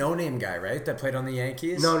was the no-name guy, right? That played on the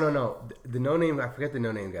Yankees? No. The no-name, I forget the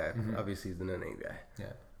no-name guy. Obviously, he's the no-name guy.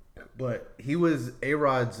 Yeah. But he was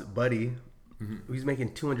A-Rod's buddy. He's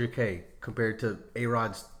making $200K compared to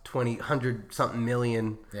A-Rod's 100-something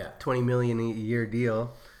million, $20 million a year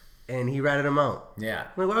deal. And he ratted him out. Yeah.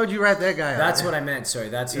 Like, why would you rat that guy out? That's what I meant. Sorry.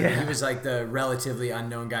 That's what, he was like the relatively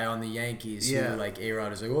unknown guy on the Yankees who like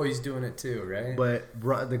A-Rod is like, oh, he's doing it too, right? But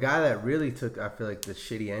the guy that really took, I feel like, the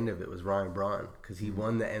shitty end of it was Ryan Braun because he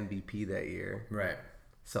won the MVP that year. Right.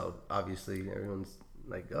 So obviously everyone's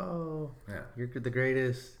like, oh, you're the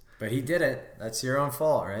greatest. But he did it. That's your own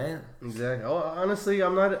fault, right? Exactly. Oh, honestly,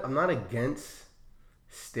 I'm not against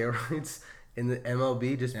steroids in the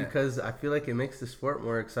MLB just because I feel like it makes the sport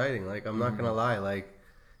more exciting. Like I'm not gonna lie, like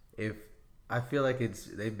if I feel like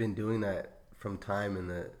they've been doing that from time in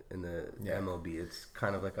the MLB. It's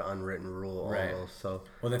kind of like an unwritten rule almost. So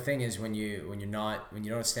well, the thing is when you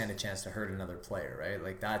don't stand a chance to hurt another player, right?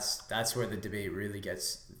 Like that's where the debate really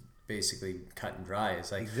gets basically cut and dry.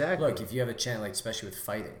 It's like, look, if you have a chance, like especially with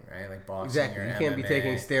fighting, right? Like boxing, or you can't be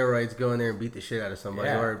taking steroids, go in there and beat the shit out of somebody,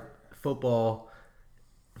 or football.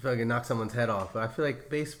 I feel like it knocks someone's head off. But I feel like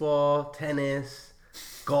baseball, tennis,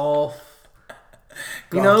 golf.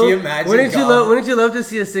 You know, wouldn't you love to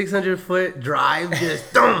see a 600-foot drive just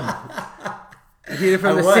hit it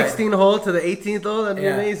from the 16th hole to the 18th hole? That'd be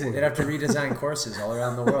amazing. They'd have to redesign courses all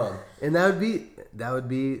around the world, and that would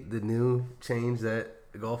be the new change that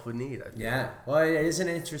golf would need. Well, it is an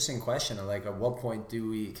interesting question. Like, at what point do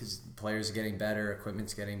we? Because players are getting better,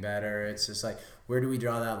 equipment's getting better. It's just like, where do we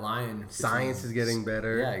draw that line? Science is getting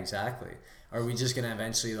better. Yeah, exactly. Are we just gonna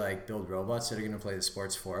eventually like build robots that are gonna play the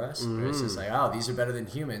sports for us? Or it's just like, oh, these are better than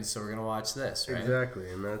humans, so we're gonna watch this, right?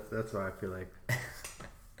 Exactly, and that's why I feel like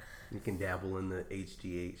you can dabble in the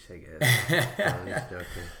HGH, I guess. I'm just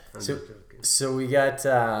joking. So we got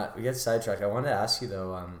sidetracked. I wanted to ask you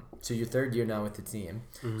though. So your third year now with the team,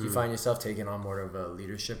 do you find yourself taking on more of a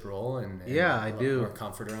leadership role and I do. More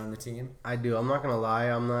comfort around the team? I do. I'm not gonna lie.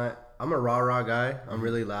 I'm a rah guy. I'm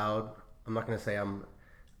really loud. I'm not gonna say I'm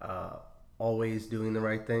always doing the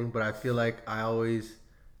right thing, but I feel like I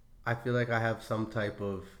have some type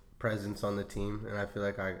of presence on the team, and I feel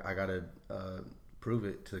like I gotta prove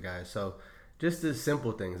it to the guys. So just the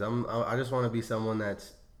simple things. I just want to be someone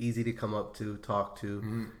that's easy to come up to, talk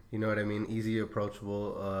to. You know what I mean? Easy,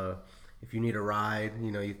 approachable. If you need a ride,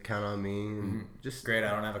 you can count on me. And just great.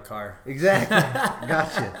 I don't have a car. Exactly.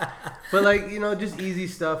 Gotcha. But like, just easy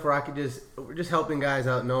stuff where I could just helping guys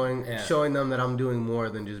out, showing them that I'm doing more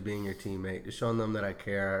than just being your teammate. Just showing them that I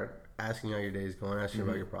care, asking how your day's going, asking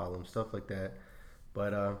about your problems, stuff like that.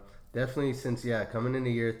 But definitely since coming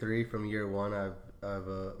into year 3 from year 1,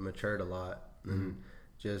 I've matured a lot. And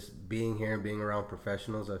just being here and being around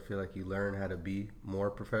professionals, I feel like you learn how to be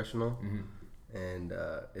more professional. And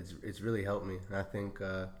it's really helped me. And I think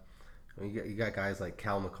you got guys like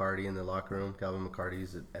Cal McCarty in the locker room. Calvin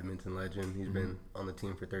McCarty's an Edmonton legend. He's been on the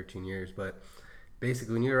team for 13 years. But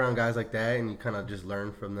basically, when you're around guys like that and you kind of just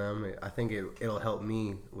learn from them, I think it'll help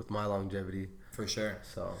me with my longevity. For sure.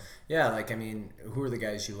 So like, I mean, who are the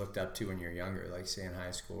guys you looked up to when you were younger? Like, say in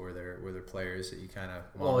high school, were there players that you kind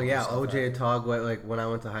of? OJ Atogwe. Like when I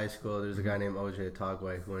went to high school, there's a guy named OJ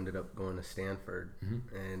Atogwe who ended up going to Stanford,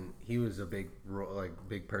 and he was a big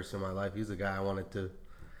person in my life. He was a guy I wanted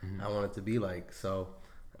to be like. So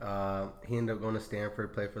he ended up going to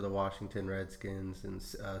Stanford, played for the Washington Redskins and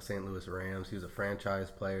St. Louis Rams. He was a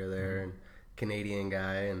franchise player there and Canadian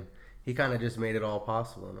guy, and he kind of just made it all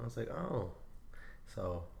possible. And I was like, oh.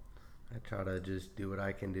 So I try to just do what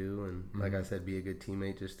I can do, and like I said, be a good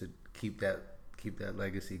teammate just to keep that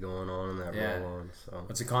legacy going on and that roll on. So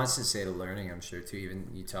it's a constant state of learning, I'm sure too. Even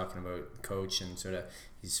you talking about coach and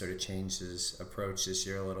he's sort of changed his approach this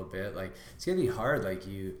year a little bit. Like it's gonna be hard. Like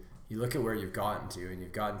you look at where you've gotten to, and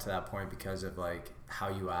you've gotten to that point because of like how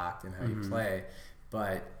you act and how you play,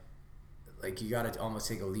 but like you got to almost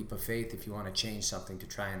take a leap of faith if you want to change something to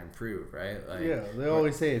try and improve, right? Like, yeah, they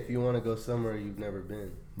always say if you want to go somewhere you've never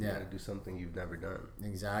been, you Yeah. got to do something you've never done.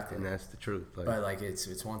 Exactly. And that's the truth. Like, But like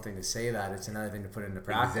it's one thing to say that, it's another thing to put into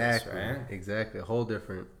practice, exactly, right? exactly, a whole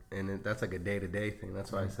different, and that's like a day-to-day thing.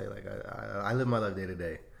 That's why I say like I live my life day to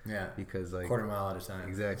day. Yeah. Because like Quarter mile at a time.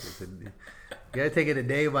 exactly, so you gotta take it a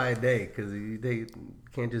day by day because you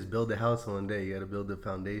can't just build a house one day. You gotta build the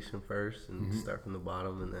foundation first and start from the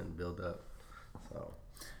bottom and then build up.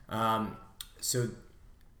 So,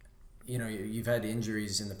 you know, you've had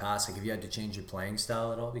injuries in the past. Like, have you had to change your playing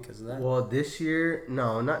style at all because of that? Well, this year,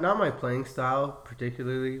 no, not my playing style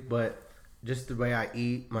particularly, but just the way I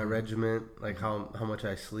eat, my regimen, like how much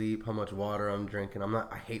I sleep, how much water I'm drinking.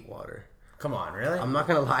 I hate water. Come on, really? I'm not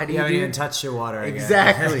gonna lie to You you. haven't Dude. even touched your water again.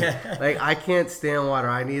 Exactly. Like I can't stand water.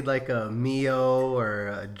 I need like a Mio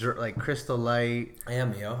or like Crystal Light. I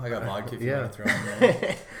am, yo. I got vodka if you Yeah. want to throw in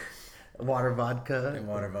there. Water vodka. And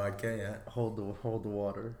water vodka, yeah. Hold the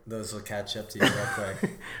water. Those will catch up to you real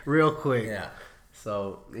quick. Real quick. Yeah.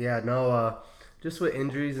 So yeah, no, just with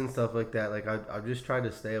injuries and stuff like that, like I've just tried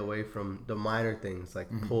to stay away from the minor things like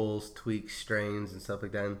pulls, tweaks, strains, and stuff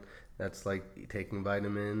like that. And that's like taking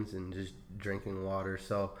vitamins and just drinking water.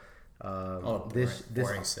 So All the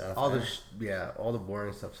boring stuff. all all the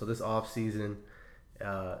boring stuff. So this off season,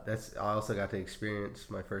 I also got to experience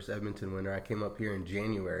my first Edmonton winter. I came up here in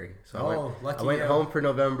January, so I went home for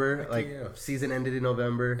November. Lucky you. Season ended in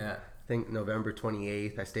November. Yeah. I think November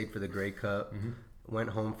 28th. I stayed for the Grey Cup. Went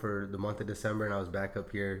home for the month of December, and I was back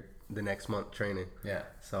up here the next month training. Yeah.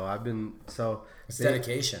 So It's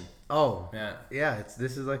dedication. Oh Yeah.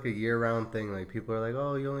 This is like a year-round thing. Like people are like,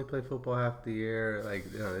 oh, you only play football half the year. Like,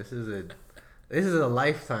 you know, this is a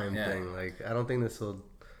lifetime thing. Like I don't think this will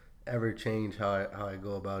ever change how I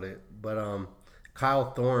go about it. But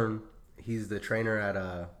Kyle Thorne, he's the trainer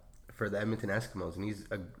at for the Edmonton Eskimos, and he's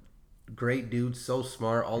a great dude, so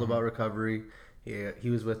smart, all about recovery. He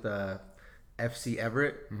was with FC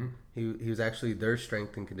Everett. He was actually their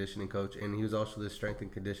strength and conditioning coach, and he was also the strength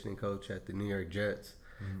and conditioning coach at the New York Jets.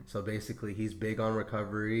 So basically, he's big on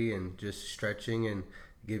recovery and just stretching and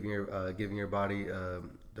giving your body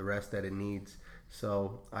the rest that it needs.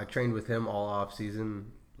 So I trained with him all off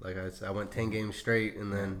season. Like I said, I went 10 games straight,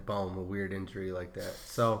 and then boom, a weird injury like that.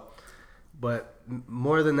 So, but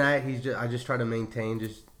more than that, I just try to maintain,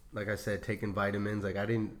 just like I said, taking vitamins. Like I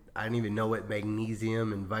didn't even know what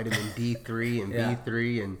magnesium and vitamin D3 and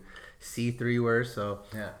B3 and C3 were. So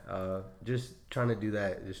just trying to do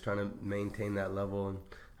that, just trying to maintain that level, and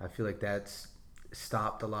I feel like that's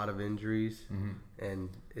stopped a lot of injuries, and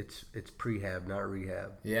it's prehab, not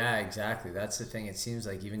rehab. Yeah, exactly. That's the thing. It seems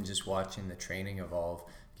like even just watching the training evolve,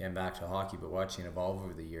 getting back to hockey, but watching it evolve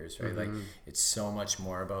over the years, right? Like it's so much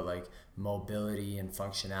more about like mobility and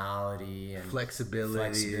functionality and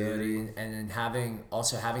flexibility, and then having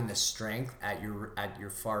the strength at your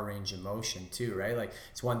far range of motion too, right? Like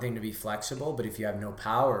it's one thing to be flexible, but if you have no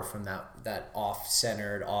power from that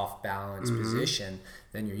off-centered, off-balance position,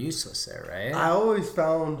 then you're useless there, right? I always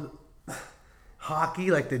found hockey,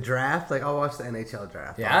 like the draft, like I watch the NHL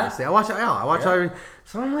draft. Yeah? Obviously. I watch all.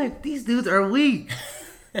 So I'm like, these dudes are weak.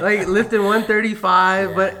 Like lifting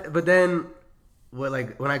 135, but then when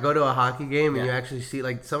I go to a hockey game and you actually see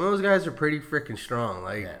like some of those guys are pretty freaking strong,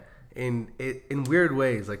 like in weird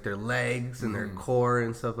ways, like their legs and their core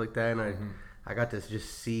and stuff like that. And I got to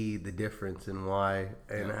just see the difference in why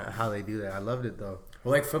and how they do that. I loved it though.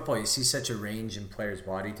 Well, like football, you see such a range in players'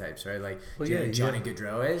 body types, right? Like, do you know who Johnny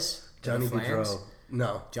Gaudreau is? Johnny For the Flames? Gaudreau.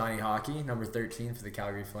 No. Johnny Hockey, number 13 for the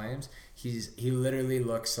Calgary Flames. He literally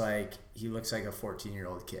looks like a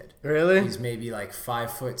 14-year-old kid. Really? He's maybe like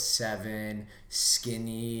 5'7",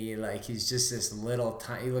 skinny. Like he's just this little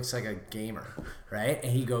tiny. He looks like a gamer, right?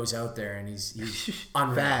 And he goes out there and he's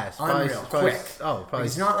unreal, fast, unreal, probably, quick. probably.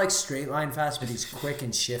 He's not like straight line fast, but he's quick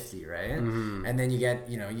and shifty, right? And then you get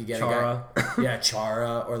Chara. a guy,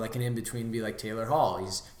 Chara, or like an in between, be like Taylor Hall.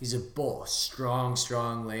 He's a bull,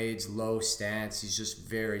 strong legs, low stance. He's just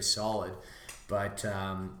very solid. But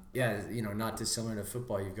not dissimilar to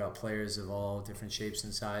football. You've got players of all different shapes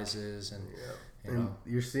and sizes, and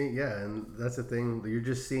you're seeing, and that's the thing. You're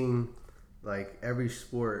just seeing, like every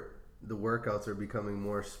sport, the workouts are becoming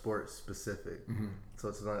more sport specific. So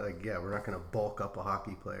it's not like, we're not gonna bulk up a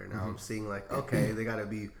hockey player now. I'm seeing like, okay, they gotta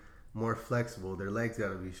be more flexible. Their legs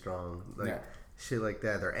gotta be strong, shit like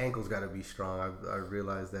that. Their ankles gotta be strong. I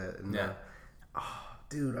realized that. And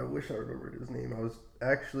dude, I wish I remembered his name. I was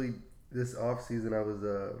actually. This off season, I was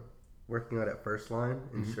working out at First Line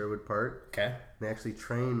in Sherwood Park. Okay. And they actually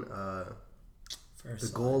train the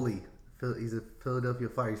goalie. He's a Philadelphia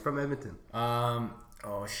Fire. He's from Edmonton.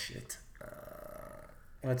 Oh shit.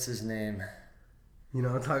 What's his name? You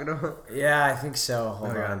know what I'm talking about? Yeah, I think so.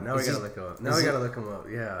 Hold on. Now we gotta look him up. Now we gotta look him up.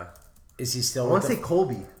 Yeah. Is he still? I want to say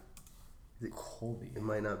Colby. Is it Colby? It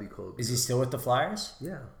might not be Colby. Is he still with the Flyers?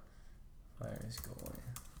 Yeah. Flyers goalie.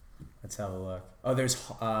 Let's have a look. Oh, there's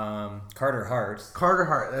Carter Hart. Carter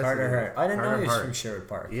Hart. That's Carter Hart. I didn't know he was Hart. from Sherwood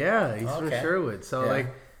Park. Yeah, he's from Sherwood. So Yeah. like,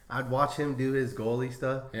 I'd watch him do his goalie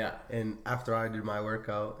stuff. Yeah. And after I did my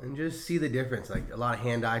workout, and just see the difference, like a lot of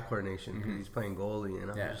hand-eye coordination because he's playing goalie, and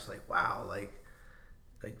I'm just like, wow, like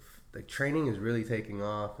training is really taking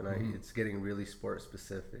off, and it's getting really sport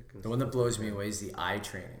specific. The one that blows me away is the eye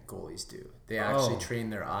training goalies do. They actually train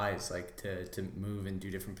their eyes like to move and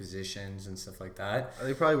do different positions and stuff like that.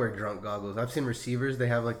 They probably wear drunk goggles. I've seen receivers; they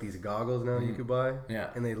have like these goggles now you could buy. Yeah.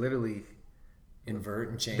 And they literally invert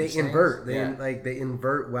and change. They things. invert. They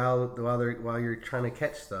invert while you're trying to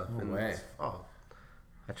catch stuff. No way.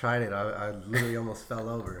 I tried it. I literally almost fell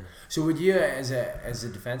over. So would you, as a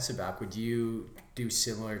defensive back, would you do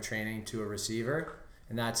similar training to a receiver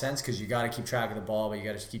in that sense? Because you got to keep track of the ball, but you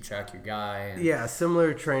got to keep track of your guy. And yeah,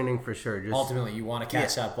 similar training for sure. Just ultimately, you want to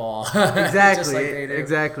catch that ball. Exactly. Just like they do.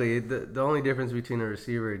 Exactly. The only difference between a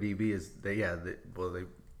receiver and a DB is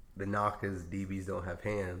the knock is DBs don't have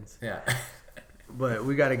hands. Yeah. But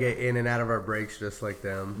we got to get in and out of our breaks just like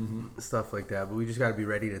them, stuff like that. But we just got to be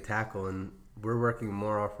ready to tackle, and we're working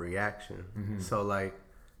more off reaction. So like,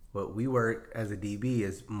 what we work as a DB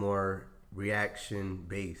is more reaction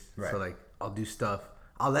based. Right. So like, I'll do stuff.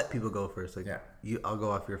 I'll let people go first. Like, Yeah. I'll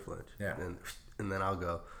go off your flinch. Yeah. And then I'll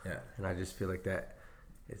go. Yeah. And I just feel like that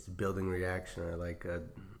it's building reaction, or like a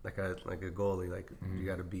goalie. Like you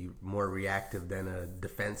got to be more reactive than a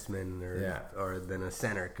defenseman or than a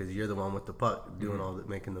center, because you're the one with the puck doing all the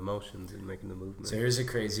making the motions and making the movement. So here's a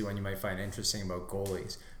crazy one you might find interesting about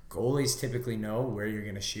goalies. Goalies typically know where you're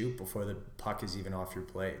going to shoot before the puck is even off your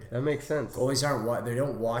blade. That makes sense. Goalies they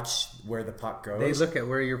don't watch where the puck goes. They look at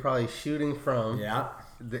where you're probably shooting from. Yeah.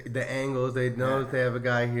 The angles. They know that they have a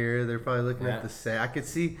guy here. They're probably looking at the set. I could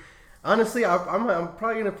see. Honestly, I'm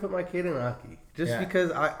probably gonna put my kid in hockey just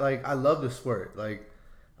because I love the sport. I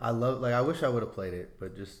wish I would have played it,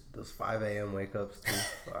 but just those 5 a.m. wake ups too.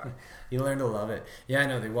 You learn to love it. Yeah, I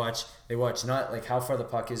know. They watch not like how far the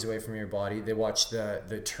puck is away from your body. They watch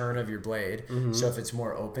the turn of your blade. So if it's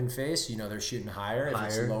more open face, they're shooting higher. If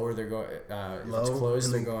it's lower, they're going low. If it's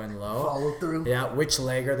closed, they're going low. Follow through. Yeah. Which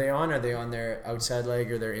leg are they on? Are they on their outside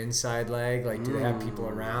leg or their inside leg? Like, do they have people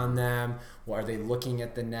around them? Or are they looking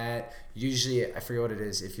at the net? Usually, I forget what it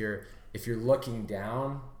is. If you're looking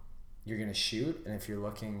down, you're gonna shoot, and if you're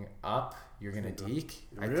looking up, you're gonna deke.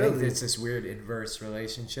 Really? I think it's this weird inverse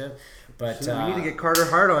relationship. But we need to get Carter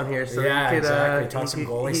Hart on here so exactly. Talk some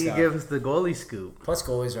goalie stuff. He gives the goalie scoop. Plus,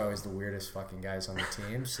 goalies are always the weirdest fucking guys on the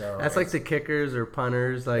team. So that's like the kickers or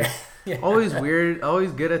punters, like always weird,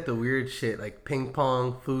 always good at the weird shit, like ping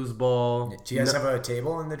pong, foosball. Do you guys have a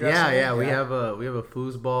table in the dressing room? Yeah. We have a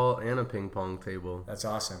foosball and a ping pong table. That's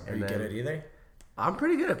awesome. Are you good at either? I'm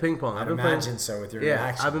pretty good at ping pong. I'd imagine so with your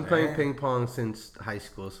reaction. I've been playing ping pong since high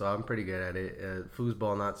school, so I'm pretty good at it.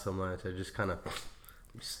 Foosball, not so much. I just kind of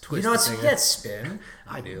twist. You get spin.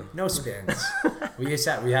 I do. No spins. we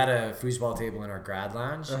had a foosball table in our grad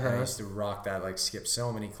lounge. And I used to rock that. Like skip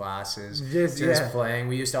so many classes. Just playing.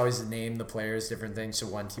 We used to always name the players different things. So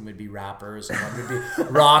one team would be rappers, and one would be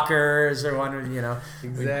rockers, or one would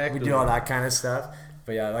exactly. We do all that kind of stuff.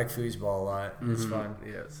 But yeah, I like foosball a lot. It's fun.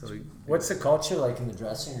 Yeah. So what's the culture like in the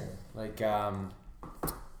dressing room? Like, Eskimos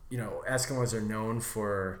are known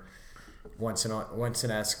for once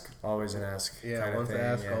an Esk, always an Esk. Yeah, kind once of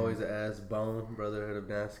an thing. Esk, always an Esk. Bone, Brotherhood of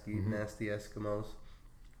Nasty Eskimos.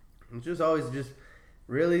 It's just always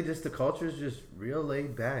really the culture is just real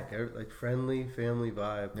laid back, like friendly family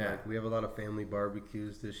vibe. Yeah. Like we have a lot of family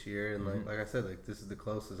barbecues this year, and like I said, like this is the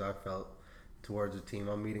closest I felt towards a team.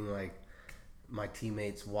 I'm meeting like my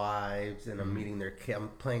teammates' wives, and I'm meeting I'm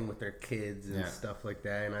playing with their kids and stuff like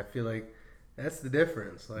that, and I feel like that's the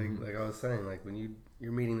difference. Like like I was saying, like when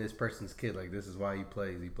you're meeting this person's kid, like this is why he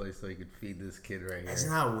plays. He plays so he could feed this kid right here.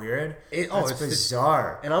 Isn't that weird? It's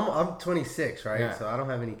bizarre. And I'm 26, right? Yeah. So I don't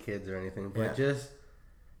have any kids or anything, but just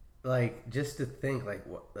to think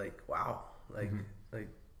wow, like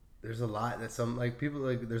there's a lot that some like people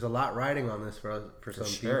like there's a lot riding on this for some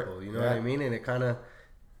people. You know what I mean? And it kind of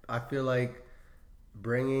I feel like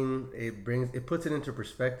it puts it into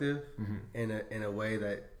perspective in a way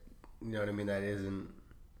that you know what I mean, that isn't,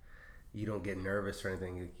 you don't get nervous or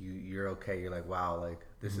anything. You're okay. You're like, wow, like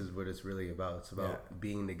this is what it's really about. It's about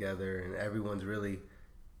being together, and everyone's really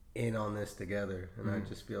in on this together. And I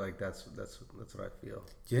just feel like that's what I feel.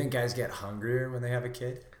 Do you think guys get hungrier when they have a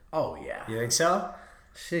kid? Oh yeah. You think so?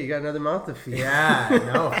 Shit, you got another mouth to feed. Yeah,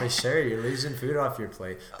 no, for sure. You're losing food off your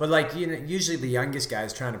plate. But like, you know, usually the youngest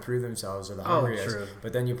guys trying to prove themselves are the hungriest. True.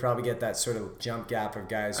 But then you probably get that sort of jump gap of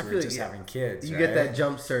guys who are just having kids. You right? get that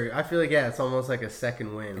jump surge. I feel like it's almost like a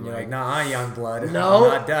second win. And you're like, nah, young blood. No,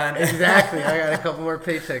 I'm not done. Exactly. I got a couple more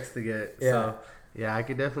paychecks to get. Yeah. So yeah, I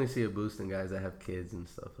could definitely see a boost in guys that have kids and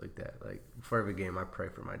stuff like that. Like before every game, I pray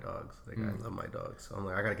for my dogs. Like I love my dogs, so I'm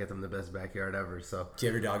like, I gotta get them the best backyard ever. So Do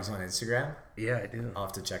you have your dogs on Instagram? yeah, I do. I'll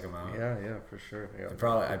have to check them out. Yeah, for sure. Yeah,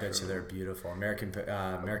 I bet you they're beautiful. American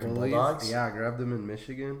Bullies, Bulldogs. Yeah, I grabbed them in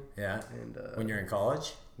Michigan. Yeah. And when you're in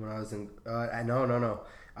college. when I was in, no,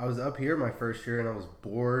 I was up here my first year and I was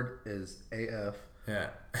bored as AF. Yeah.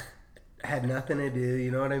 Had nothing to do,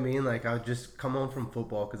 you know what I mean? Like I would just come home from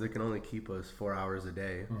football because it can only keep us 4 hours a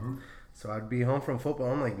day. Mm-hmm. So I'd be home from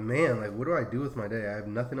football. I'm like, man, like what do I do with my day? I have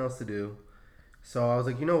nothing else to do. So I was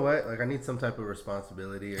like, you know what? Like I need some type of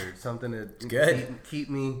responsibility or something to keep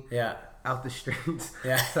me out the streets.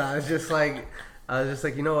 Yeah. So I was just like,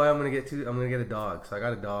 you know what? I'm gonna get a dog. So I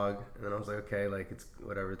got a dog, and then I was like, okay, like it's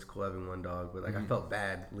whatever, it's cool having one dog, but like I felt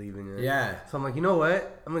bad leaving it. Yeah. So I'm like, you know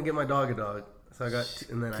what? I'm gonna get my dog a dog. So I got two,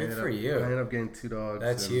 and then I ended up getting 2 dogs.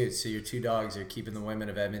 That's huge. So your 2 dogs are keeping the women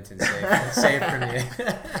of Edmonton safe from you.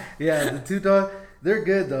 Yeah, the 2 dogs, they're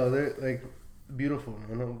good though. They're like beautiful.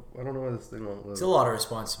 I don't know why this thing won't live. It's a lot of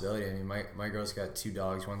responsibility. I mean, my girl's got 2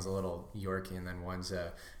 dogs. One's a little Yorkie, and then one's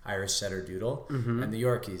a Irish Setter Doodle. Mm-hmm. And the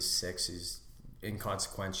Yorkie's 6. He's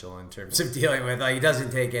inconsequential in terms of dealing with. Like, he doesn't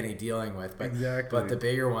take any dealing with. But, exactly. But the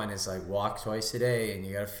bigger one is like walk twice a day, and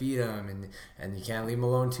you got to feed him, and you can't leave him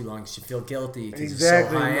alone too long because you feel guilty because he's so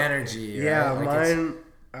high energy. Right? Yeah, like mine.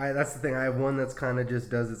 That's the thing. I have one that's kind of just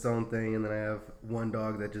does its own thing, and then I have one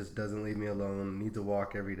dog that just doesn't leave me alone. Needs a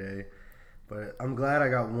walk every day. But I'm glad I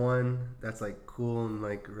got one that's like cool and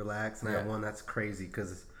like relaxed, and I have one that's crazy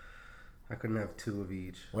because I couldn't have 2 of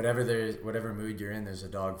each. Whatever mood you're in, there's a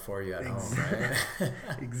dog for you at home, right?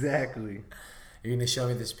 Exactly. You're gonna show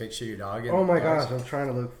me this picture of your dog. Oh my gosh, I'm trying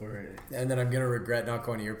to look for it. And then I'm gonna regret not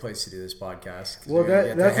going to your place to do this podcast. Well,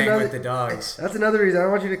 that's hang another with the dogs. That's another reason I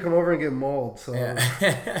don't want you to come over and get mauled. So yeah.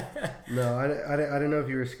 No, I didn't know if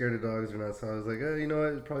you were scared of dogs or not. So I was like, you know what,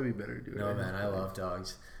 it'd probably be better to do it. No, man, I love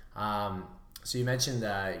dogs. So you mentioned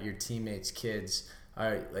that your teammates' kids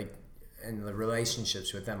are like, and the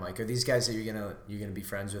relationships with them. Like, are these guys that you're gonna be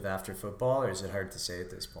friends with after football, or is it hard to say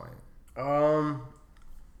at this point?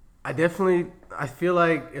 I feel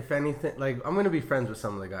like if anything, like I'm gonna be friends with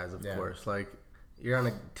some of the guys, of course. Like you're on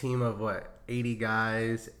a team of 80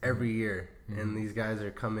 guys every year, and these guys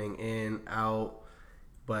are coming in, out,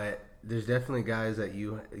 but there's definitely guys that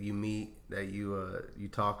you meet that you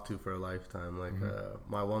talk to for a lifetime. Like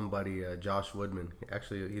my one buddy, Josh Woodman.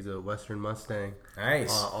 Actually, he's a Western Mustang, nice,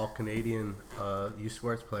 all Canadian youth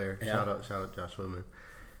sports player. Yeah. Shout out Josh Woodman.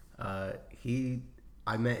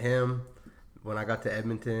 I met him when I got to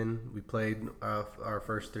Edmonton. We played our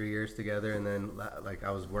first 3 years together, and then like I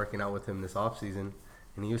was working out with him this off season,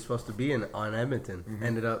 and he was supposed to be on Edmonton.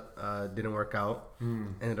 Ended up didn't work out.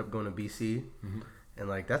 Ended up going to BC. And,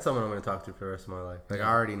 like, that's someone I'm going to talk to for the rest of my life. Like, I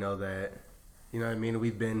already know that. You know what I mean?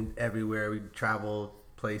 We've been everywhere. We travel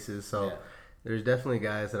places. So, there's definitely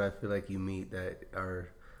guys that I feel like you meet that are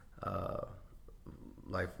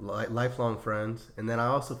lifelong friends. And then I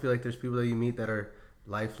also feel like there's people that you meet that are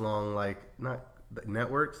lifelong, like, not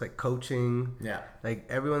networks, like coaching. Yeah. Like,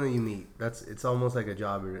 everyone that you meet, it's almost like a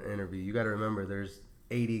job interview. You got to remember there's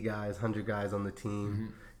 80 guys, 100 guys on the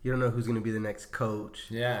team. You don't know who's going to be the next coach.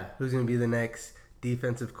 Yeah. Who's going to be the next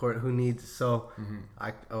defensive court, who needs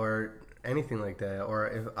or anything like that, or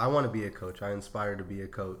if I want to be a coach, I aspire to be a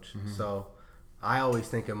coach. So I always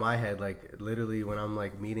think in my head, like literally when I'm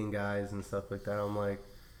like meeting guys and stuff like that, I'm like,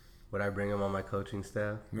 would I bring them on my coaching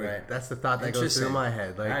staff? Right. Like, that's the thought that goes through my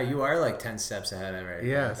head. Like, yeah, you are like 10 steps ahead of it.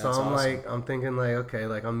 Yeah. So I'm awesome. I'm thinking like, okay,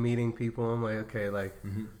 like I'm meeting people. I'm like, okay, like,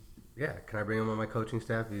 yeah, can I bring him on my coaching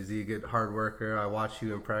staff? Is he a good hard worker? I watch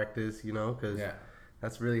you in practice, you know, because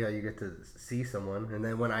that's really how you get to see someone. And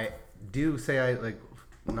then when I do say, I like,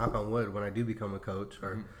 knock on wood, when I do become a coach,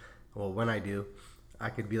 or well, when I do, I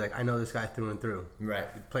could be like, I know this guy through and through.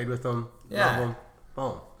 Right. Played with him. Love him.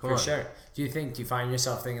 Boom. For sure. Do you find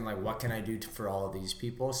yourself thinking like, what can I do for all of these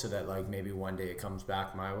people so that like maybe one day it comes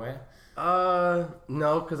back my way?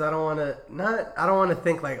 No, because I don't want to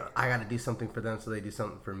think like I got to do something for them so they do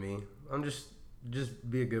something for me. I'm just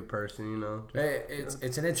be a good person, you know.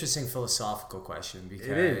 It's an interesting philosophical question because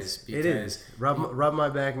it is. Rub my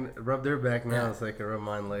back, rub their back now so they can rub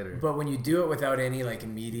mine later. But when you do it without any like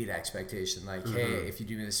immediate expectation, like hey, if you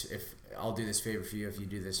do this, I'll do this favor for you if you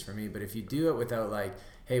do this for me. But if you do it without like,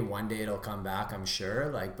 hey, one day it'll come back, I'm sure,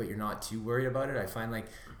 like, but you're not too worried about it, I find like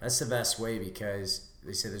that's the best way, because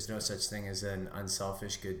they say there's no such thing as an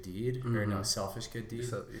unselfish good deed, or no selfish good deed.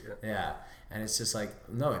 Yeah. And it's just like,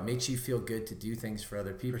 no, it makes you feel good to do things for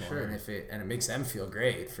other people. For sure. And it makes them feel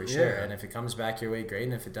great, for sure. And if it comes back your way, great.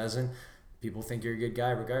 And if it doesn't, people think you're a good guy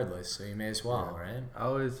regardless. So you may as well, right?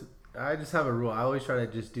 I just have a rule. I always try to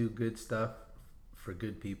just do good stuff for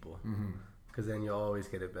good people. Because then you'll always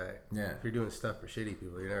get it back. Yeah. If you're doing stuff for shitty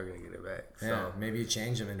people, you're never gonna get it back. Yeah. So maybe you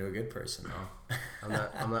change them into a good person, though.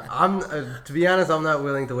 To be honest, I'm not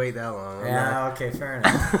willing to wait that long. Okay, fair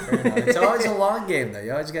enough. It's always a long game, though.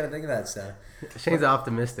 You always got to think of that stuff. Shane's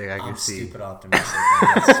optimistic. I'm stupid optimistic.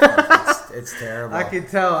 It's terrible. I can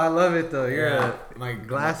tell. I love it though. My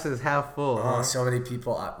glass is half full. Oh, so many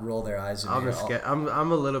people roll their eyes at me.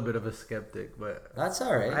 I'm a little bit of a skeptic, but that's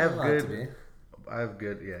all right. I have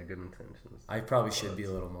good intentions. I probably should be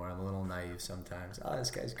a little more. I'm a little naive sometimes. Oh,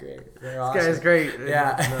 this guy's great. This guy's great.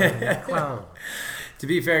 Yeah. Clown. To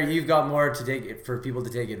be fair, you've got more for people to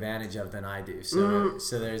take advantage of than I do.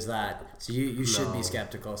 So there's that. So you should be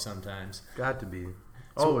skeptical sometimes. Got to be.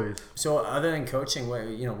 Always. So other than coaching, what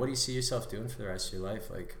do you see yourself doing for the rest of your life?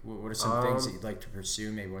 Like, what are some things that you'd like to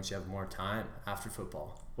pursue? Maybe once you have more time after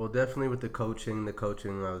football. Well, definitely with the coaching. I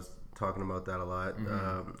was talking about that a lot.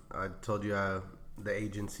 I told you the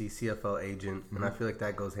agency, CFL agent, and I feel like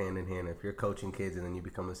that goes hand in hand. If you're coaching kids and then you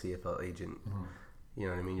become a CFL agent, you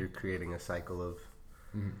know what I mean? You're creating a cycle of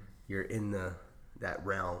you're in that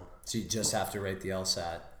realm. So you just have to write the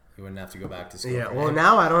LSAT. You wouldn't have to go back to school. Yeah, well,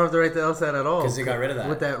 now I don't have to write the LSAT at all. Because they got rid of that.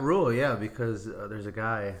 With that rule, yeah, because there's a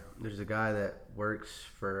guy that works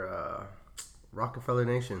for Rockefeller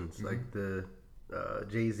Nations, like the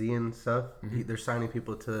Jay-Z and stuff. They're signing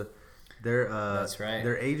people to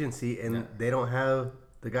their agency, and they don't have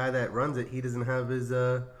the guy that runs it. He doesn't have his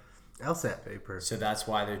LSAT paper. So that's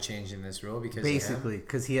why they're changing this rule, because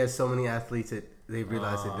because he has so many athletes that they've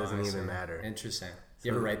realized it doesn't even matter. Interesting. You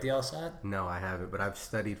ever write the LSAT? No, I haven't, but I've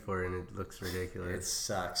studied for it, and it looks ridiculous. It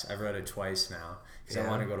sucks. I've read it twice now because I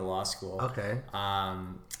want to go to law school. Okay.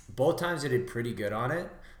 Both times I did pretty good on it,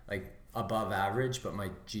 like above average, but my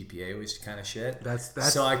GPA was kind of shit. That's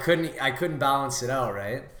so I couldn't balance it out,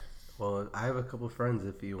 right? Well, I have a couple friends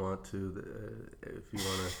if you want to,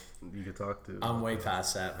 you can talk to. I'm way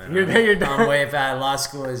past that, man. You're done. I'm way past. Law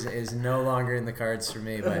school is no longer in the cards for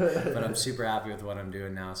me, but I'm super happy with what I'm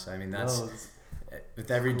doing now. So I mean, that's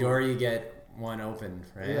with every door you get one open,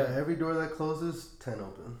 right? Yeah, every door that closes, 10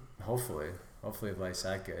 open. Hopefully if life's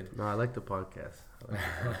that good. No, I like the podcast.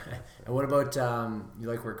 And what about you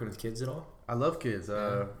like working with kids at all? I love kids.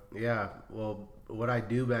 Yeah. Well, what I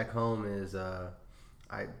do back home is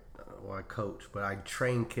I coach, but I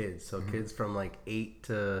train kids. So kids from like 8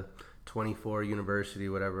 to 24, university,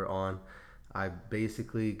 whatever on. I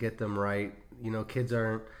basically get them right. You know, kids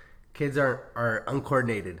are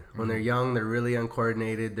uncoordinated. When they're young, they're really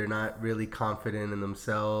uncoordinated. They're not really confident in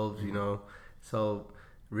themselves, you know. So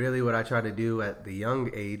really what I try to do at the young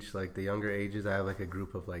age, like the younger ages, I have like a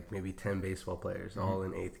group of like maybe 10 baseball players, all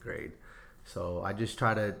in 8th grade. So I just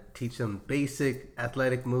try to teach them basic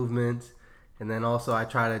athletic movements. And then also I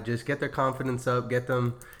try to just get their confidence up, get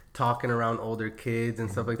them talking around older kids and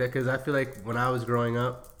stuff like that. Because I feel like when I was growing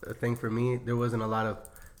up, a thing for me, there wasn't a lot of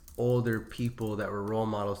older people that were role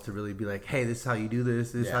models to really be like, hey, this is how you do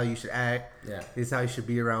this. This is how you should act. Yeah. This is how you should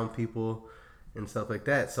be around people and stuff like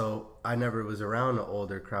that. So I never was around an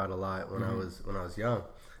older crowd a lot when I was young,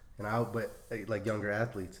 but like younger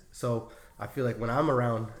athletes. So I feel like when I'm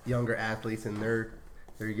around younger athletes and they're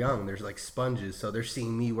young, there's like sponges, so they're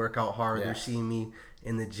seeing me work out hard, they're seeing me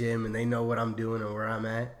in the gym, and they know what I'm doing and where I'm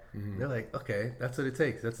at. They're like, okay, that's what it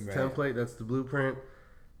takes, that's the template, that's the blueprint.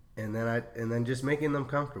 And then just making them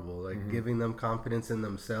comfortable, like giving them confidence in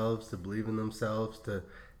themselves, to believe in themselves, to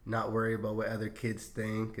not worry about what other kids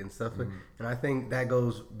think and stuff. And I think that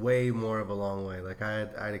goes way more of a long way. Like I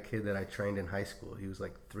had a kid that I trained in high school. He was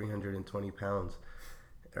like 320 pounds,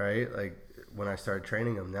 right? Like when I started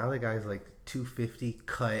training him, now the guy's like 250,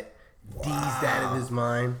 cut, D's out of his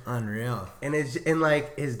mind. Unreal. And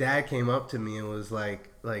like his dad came up to me and was like,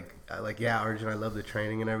 yeah, Arjun, I love the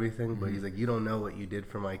training and everything, but he's like, you don't know what you did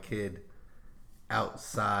for my kid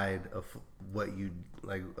outside of what you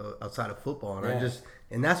like outside of football. And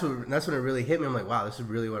and that's when it really hit me. I'm like, wow, this is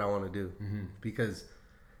really what I want to do, because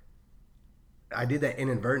I did that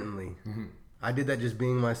inadvertently. I did that just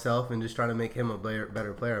being myself and just trying to make him a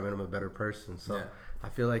better player. I made him a better person. So I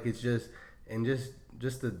feel like it's just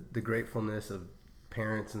the gratefulness of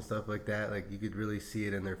parents and stuff like that. Like you could really see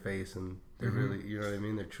it in their face, and they're really, you know what I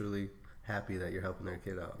mean? They're truly happy that you're helping their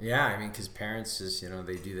kid out. Yeah, I mean, because parents just,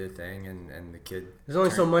 they do their thing, and the kid... There's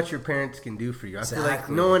only so much your parents can do for you. I feel like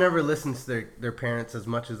no one ever listens to their parents as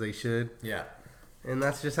much as they should. Yeah. And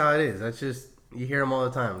that's just how it is. That's just, you hear them all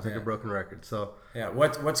the time. It's like a broken record. So yeah,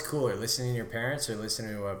 what's cooler, listening to your parents or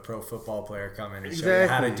listening to a pro football player come in and show you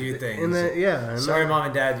how to do things? And then, sorry, Mom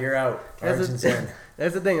and Dad, you're out. That's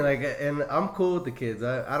the thing. Like, and I'm cool with the kids.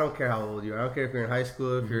 I don't care how old you are. I don't care if you're in high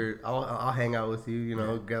school. If you're, I'll hang out with you.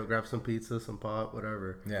 Grab some pizza, some pop,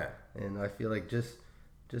 whatever. Yeah. And I feel like just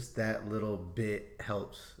that little bit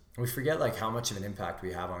helps. We forget like how much of an impact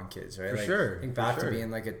we have on kids, right? For sure. Think back to being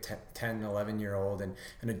like a 10, 11-year-old and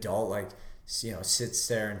an adult, like, sits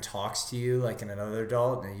there and talks to you like another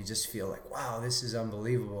adult, and you just feel like, wow, this is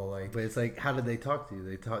unbelievable. Like, but it's like, how did they talk to you?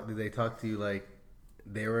 Did they talk to you like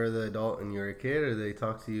they were the adult and you were a kid, or did they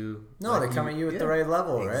talk to you? No, they come at you at the right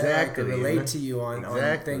level, right? Exactly. Like they relate to you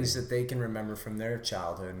on things that they can remember from their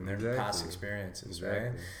childhood and their past experiences,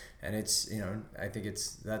 right? And it's, I think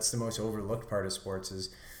that's the most overlooked part of sports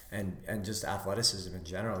is, and just athleticism in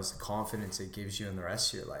general, is the confidence it gives you in the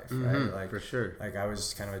rest of your life, right? Like, for sure. Like I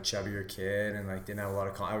was kind of a chubbier kid and like didn't have a lot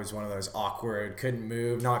of I was one of those awkward, couldn't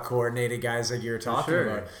move, not coordinated guys like you were talking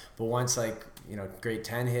about. But once like, grade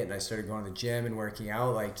 10 hit and I started going to the gym and working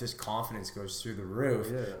out, like just confidence goes through the roof.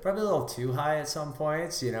 Yeah. Probably a little too high at some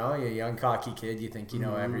points, you're a young cocky kid, you think you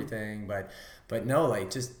know everything, but no,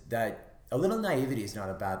 like just that a little naivety is not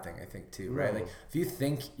a bad thing, I think too, right? Like if you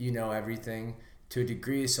think you know everything to a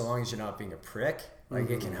degree, so long as you're not being a prick, like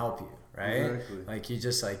it can help you, right? Exactly. Like you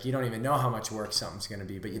just like, you don't even know how much work something's going to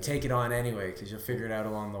be, but you take it on anyway because you'll figure it out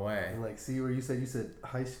along the way. And like, see where you said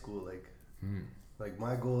high school, like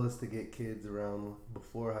my goal is to get kids around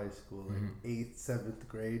before high school, like 8th, 7th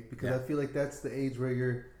grade, because I feel like that's the age where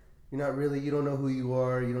you're not really, you don't know who you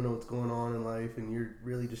are, you don't know what's going on in life, and you're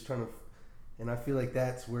really just trying to, and I feel like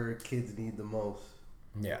that's where kids need the most.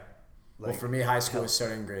 Yeah. Like, well, for me, high school was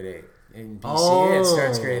starting in grade 8. In BC, it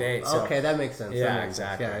starts grade 8. So. Okay, that makes sense. Yeah,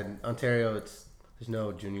 exactly. Yeah, in Ontario, there's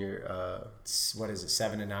no junior. It's, what is it,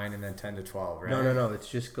 7 to 9 and then 10 to 12, right? No. It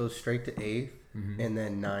just goes straight to 8th and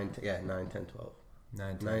then 9, 10, 12.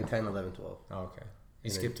 9, 10, 11, 12. Oh, okay. You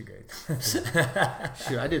skipped a grade.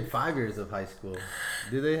 Shoot, I did 5 years of high school.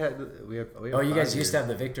 Do they have? We have oh, you guys used to have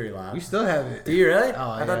the victory lap. We still have it. Do you really? Oh,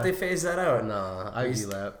 I thought they phased that out. No, Ivy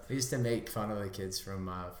lap. We used to make fun of the kids from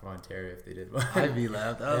Ontario if they did one. Ivy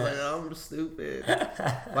lap. I was like, oh, I'm stupid.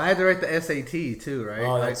 Well, I had to write the SAT too, right?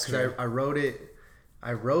 Oh, that's true. I wrote it.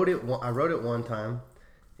 I wrote it one time,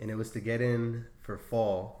 and it was to get in for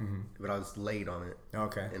fall, but I was late on it.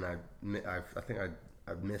 Okay. And I think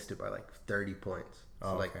I missed it by like 30 points.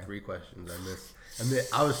 So like 3 questions I missed.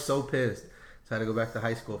 I was so pissed. So I had to go back to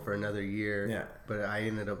high school for another year. Yeah. But I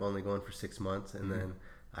ended up only going for 6 months, and then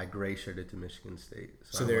I gray shirted to Michigan State.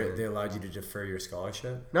 So they allowed you to defer your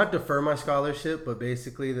scholarship? Not defer my scholarship, but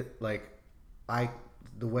basically since I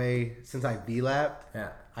VLAP'd,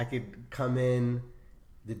 I could come in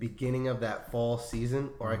the beginning of that fall season,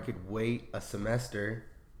 or I could wait a semester.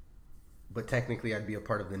 But technically, I'd be a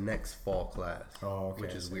part of the next fall class,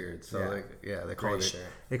 which is weird. So, they call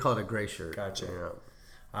it a gray shirt. Gotcha.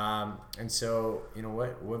 Yeah. And so,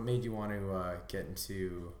 what made you want to get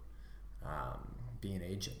into being an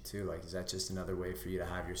agent too? Like, is that just another way for you to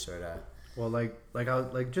have your sort of? Well,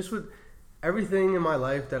 just with everything in my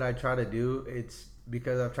life that I try to do, it's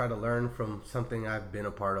because I've tried to learn from something I've been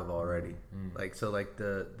a part of already. Like, so like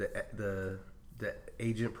the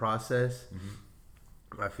agent process,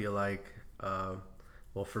 I feel like.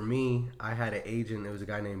 Well, for me, I had an agent. It was a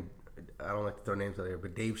guy named, I don't like to throw names out there,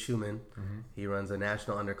 but Dave Schumann. He runs a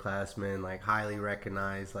national underclassmen, like highly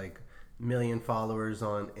recognized, like 1 million followers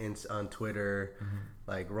on Twitter,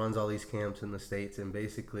 like runs all these camps in the States. And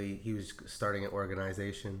basically, he was starting an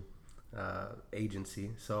organization,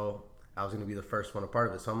 agency. So I was going to be the first one a part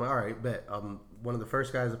of it. So I'm like, all right, bet. I'm one of the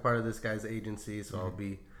first guys a part of this guy's agency. So I'll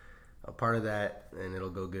be a part of that, and it'll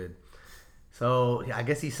go good. So I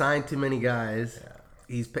guess he signed too many guys. Yeah.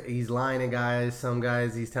 He's lying to guys. Some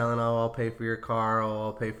guys he's telling, I'll pay for your car.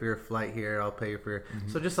 I'll pay for your flight here. I'll pay for your...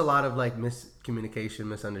 So just a lot of like miscommunication,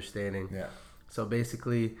 misunderstanding. Yeah. So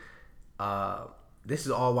basically, this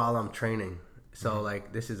is all while I'm training. So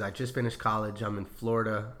like I just finished college. I'm in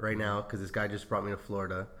Florida right now because this guy just brought me to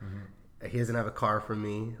Florida. He doesn't have a car for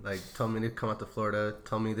me. Like told me to come out to Florida.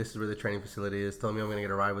 Told me this is where the training facility is. Told me I'm going to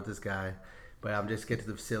get a ride with this guy. But I'm just get to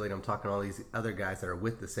the facility. I'm talking to all these other guys that are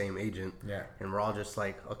with the same agent. Yeah. And we're all just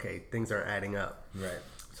like, okay, things aren't adding up. Right.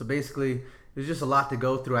 So basically, there's just a lot to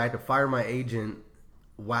go through. I had to fire my agent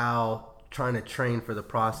while trying to train for the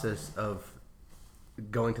process of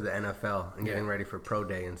going to the NFL and getting ready for pro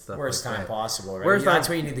day and stuff. Worst like time that. possible, right? Worst That's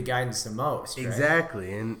time. where you need the guidance the most, right?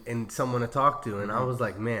 Exactly, and someone to talk to, and I was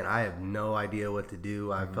like, man, I have no idea what to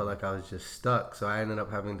do. I felt like I was just stuck, so I ended up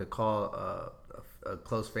having to call a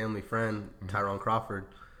close family friend, Tyrone Crawford.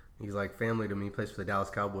 He's like family to me. He plays for the Dallas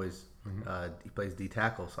Cowboys. He plays D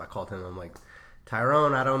tackle, so I called him. I'm like,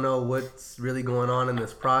 Tyrone, I don't know what's really going on in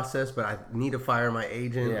this process, but I need to fire my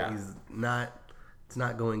agent. Yeah. It's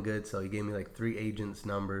not going good. So he gave me like 3 agents'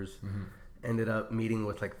 numbers. Ended up meeting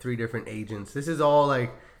with like 3 different agents. This is all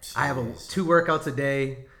like, I have 2 workouts a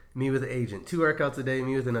day, me with an agent. 2 workouts a day,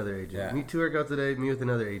 me with another agent. Yeah. Me 2 workouts a day, me with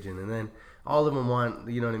another agent. And then all of them want,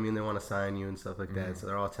 you know what I mean? They want to sign you and stuff like that. So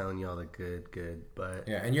they're all telling you all the good. But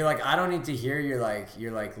Yeah, and you're like, I don't need to hear your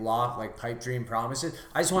pipe dream promises.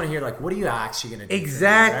 I just want to hear like, what are you actually gonna do?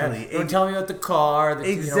 Exactly. For me, right? Don't tell me about the car.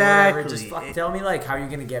 Exactly. Just tell me like how you're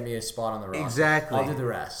gonna get me a spot on the roster. Exactly. I'll do the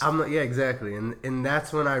rest. Exactly. And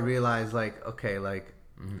that's when I realized like, okay, like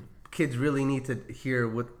kids really need to hear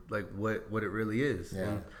what it really is.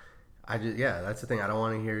 Yeah. And that's the thing. I don't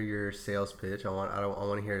want to hear your sales pitch. I don't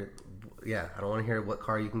want to hear what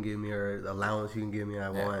car you can give me or allowance you can give me.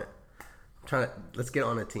 Let's get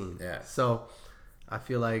on a team. Yeah. So I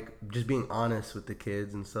feel like just being honest with the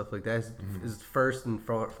kids and stuff like that is first and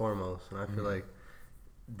foremost. And I feel like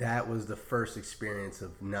that was the first experience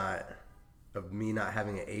of me not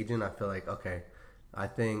having an agent. I feel like, okay, I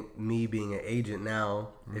think me being an agent now,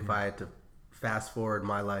 if I had to fast forward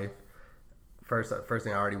my life, first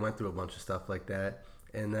thing, I already went through a bunch of stuff like that.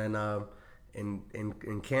 And then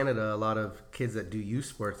in Canada, a lot of kids that do youth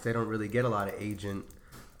sports, they don't really get a lot of agent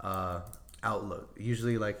outlook.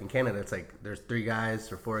 Usually, like in Canada, it's like there's 3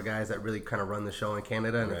 guys or 4 guys that really kind of run the show in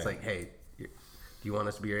Canada, and it's like, hey, do you want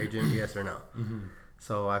us to be your agent? Yes or no?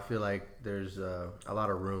 So I feel like there's a lot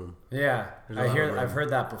of room. Yeah, I've heard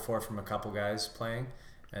that before from a couple guys playing,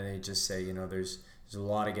 and they just say, there's a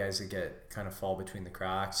lot of guys that kind of fall between the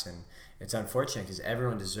cracks, and it's unfortunate because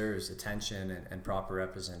everyone deserves attention and proper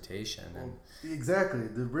representation. And exactly,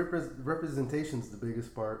 the representation's the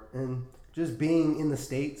biggest part, and just being in the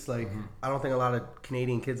States, like I don't think a lot of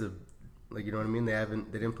Canadian kids have, like, you know what I mean. They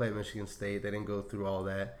didn't play at Michigan State. They didn't go through all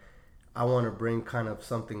that. I want to bring kind of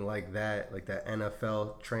something like that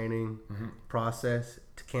NFL training process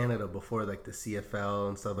to Canada before like the CFL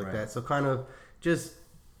and stuff like that. So kind of just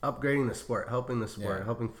upgrading the sport, helping the sport,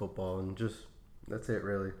 helping football, and just that's it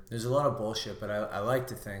really. There's a lot of bullshit, but I like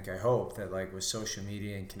to think, I hope that like with social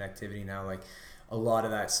media and connectivity now, like a lot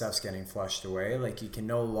of that stuff's getting flushed away. Like you can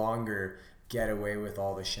no longer get away with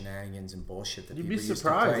all the shenanigans and bullshit that You'd people be used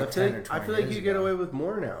surprised. to play I feel like you get away with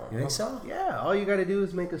more now. You think so? Yeah. All you got to do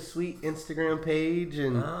is make a sweet Instagram page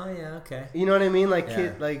and. Oh yeah, okay. You know what I mean? Like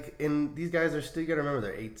and these guys are still. You got to remember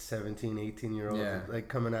they're 17, 18-year-olds. Yeah. Like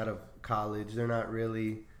coming out of college, they're not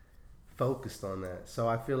really focused on that. So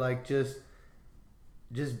I feel like just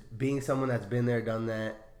being someone that's been there, done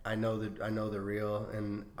that. I know the real,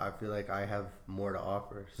 and I feel like I have more to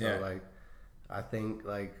offer. So like, I think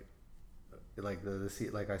like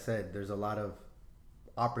like I said, there's a lot of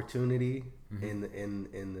opportunity in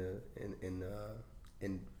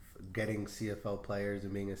getting CFL players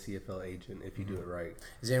and being a CFL agent if you do it right.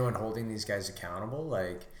 Is anyone holding these guys accountable?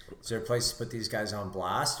 Like, is there a place to put these guys on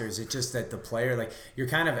blast, or is it just that the player, like, you're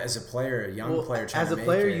kind of as a player, a young player, trying as a to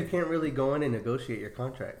player, make it. you can't really go in and negotiate your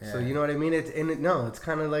contract. Yeah. So you know what I mean? It's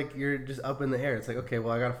kind of like you're just up in the air. It's like, okay,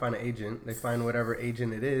 well, I got to find an agent. They find whatever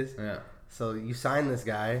agent it is. Yeah. So you sign this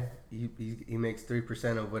guy. He makes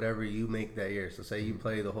 3% of whatever you make that year. So say you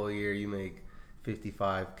play the whole year, you make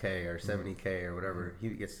 $55K or $70K or whatever. He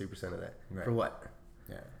gets 3% of that. Right. For what?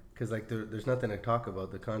 Yeah. Because like there's nothing to talk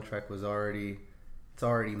about. The contract was already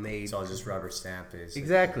made. It's all just rubber stamp, basically.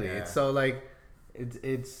 Exactly. Yeah. It's so like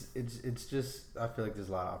it's just, I feel like there's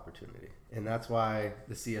a lot of opportunity, and that's why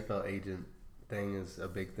the CFL agent thing is a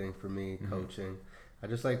big thing for me. Coaching, I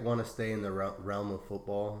just like want to stay in the realm of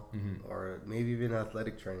football, or maybe even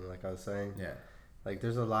athletic training, like I was saying. Yeah. Like,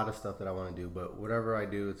 there's a lot of stuff that I want to do, but whatever I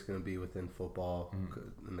do, it's going to be within football,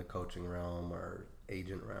 in the coaching realm or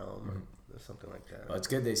agent realm or something like that. Well, it's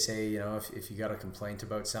good. They say, if you got a complaint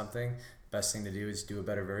about something, best thing to do is do a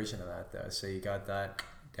better version of that, though. So you got that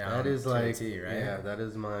down That is to like, a T, right? yeah, that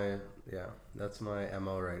is my Yeah, that's my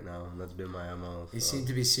MO right now. That's been my MO. You seem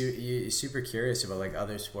to be super curious about like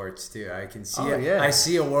other sports too. I can see it. Yeah. I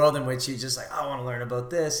see a world in which you just like, I want to learn about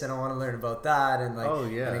this and I want to learn about that, and like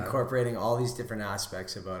and incorporating all these different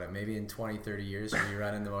aspects about it. Maybe in 20, 30 years when you're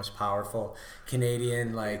running the most powerful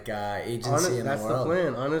Canadian like agency in the world. That's the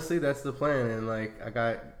plan. Honestly, that's the plan. And like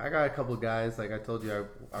I got a couple of guys. Like I told you,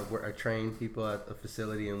 I train people at a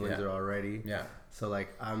facility in Windsor already. Yeah. So like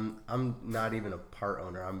I'm not even a part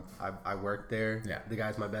owner. I work there. Yeah. The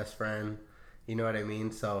guy's my best friend. You know what I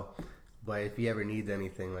mean? So, but if he ever needs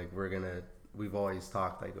anything, like we've always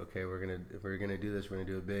talked like, okay, if we're gonna do this, we're gonna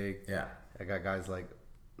do it big. Yeah. I got guys like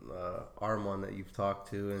Armand that you've talked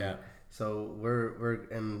to, and yeah. So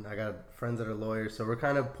and I got friends that are lawyers. So we're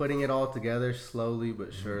kind of putting it all together slowly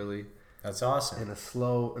but surely. That's awesome. In a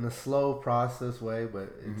slow process way,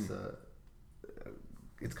 but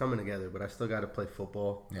it's coming together. But I still got to play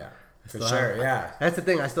football. Yeah, for sure. Yeah, that's the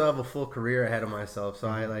thing. I still have a full career ahead of myself. So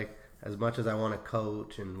I like, as much as I want to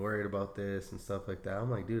coach and worried about this and stuff like that,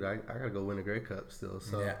 I'm like, dude, I gotta go win a Grey Cup still.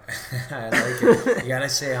 So yeah, I like it. You gotta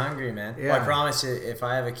stay hungry, man. Yeah. Well, I promise you, if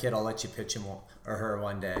I have a kid, I'll let you pitch him or her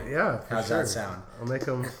one day. Yeah, how's that sound? I'll make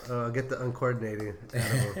them get the uncoordinated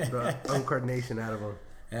out of them, the uncoordination out of them.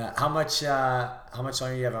 Yeah. How much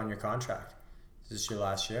longer do you have on your contract? Is this your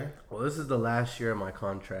last year? Well, this is the last year of my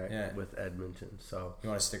contract with Edmonton. So you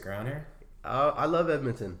want to stick around here? I love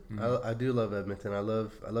Edmonton. I do love Edmonton. I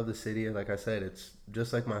love the city. Like I said, it's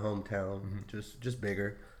just like my hometown, just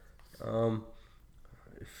bigger.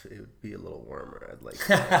 If it would be a little warmer, I'd like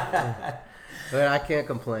that. But I can't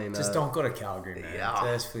complain. Just don't go to Calgary, man. Yeah.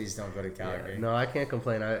 Just please don't go to Calgary. Yeah. No, I can't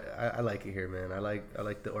complain. I like it here, man. I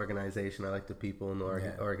like the organization. I like the people in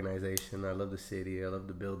the organization. I love the city. I love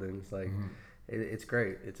the buildings. Like it's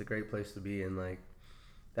great. It's a great place to be. And like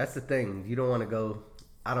that's the thing. You don't want to go.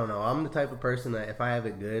 I don't know. I'm the type of person that if I have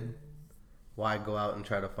it good, why go out and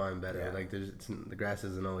try to find better? Yeah. Like the grass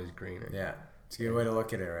isn't always greener. Yeah. It's a good way to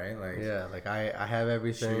look at it, right? Like like I have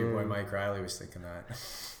everything. Your boy Mike Riley was thinking that.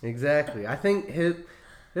 Exactly. I think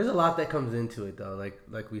there's a lot that comes into it though.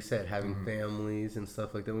 Like we said, having families and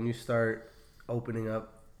stuff like that. When you start opening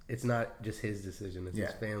up, it's not just his decision; it's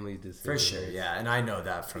his family's decision. For sure, yeah. And I know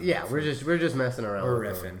that from we're just messing around. We're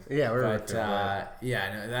riffing. Yeah, we're riffing.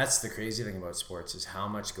 No, that's the crazy thing about sports is how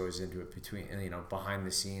much goes into it behind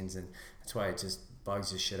the scenes, and that's why it just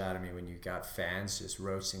bugs the shit out of me when you got fans just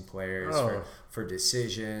roasting players for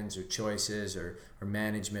decisions or choices or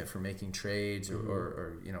management for making trades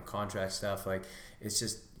or contract stuff. Like it's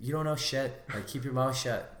just you don't know shit. Like keep your mouth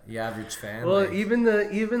shut, the average fan. Well, like, even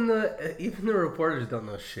the reporters don't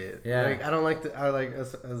know shit. Yeah, like I don't like to. I like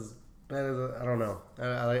as bad as I don't know.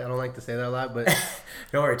 I don't like to say that a lot, but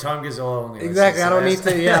don't worry, Tom Gazzola only. Exactly. I don't need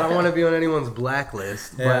to. Yeah, I don't want to be on anyone's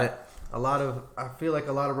blacklist, but. I feel like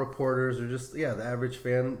a lot of reporters are just the average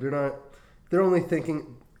fan. They're only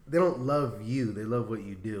thinking they don't love you. They love what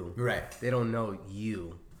you do. Right. They don't know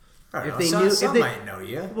you. Some might know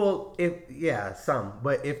you. Well, some.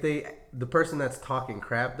 But if the person that's talking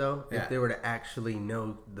crap though, if they were to actually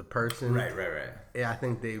know the person, right. Yeah, I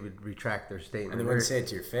think they would retract their statement. And they wouldn't say it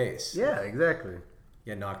to your face. Yeah, exactly.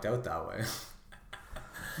 Get knocked out that way.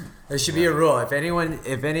 There should be a rule. If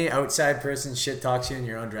any outside person shit talks you in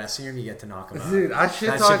your own dressing room, you get to knock them out. Dude, that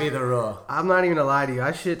should be the rule. I'm not even gonna lie to you.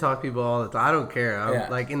 I shit talk people all the time. I don't care. I'm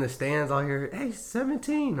like in the stands, I'll hear, "Hey,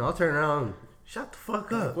 17." I'll turn around. Shut the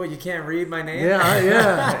fuck up. Well, you can't read my name?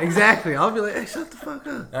 Yeah, exactly. I'll be like, "Hey, shut the fuck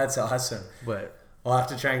up." That's awesome. But I'll have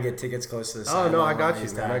to try and get tickets close to the sideline. Oh no, I got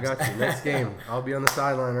you, man. I got you. Next game, I'll be on the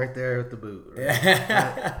sideline right there with the boot. Right?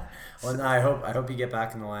 Yeah. Well, no, I hope you get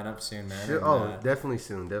back in the lineup soon, man. Sure. And, definitely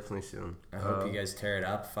soon. I hope you guys tear it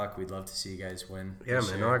up. Fuck, we'd love to see you guys win. Yeah, man.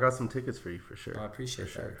 Sure. No, I got some tickets for you for sure. Oh, I appreciate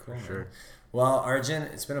that. Sure, cool, for sure. Well, Arjun,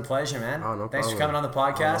 it's been a pleasure, man. Oh, no Thanks problem. for coming on the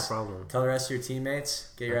podcast. Oh, no problem. Tell the rest of your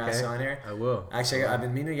teammates. Get your ass on here. I will. Actually, I've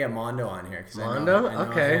been meaning to get Mondo on here. Mondo? I know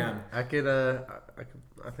okay.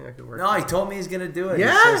 I think I could work. No, he told me he's gonna do it.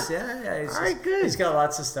 Yeah. All right, good. He's got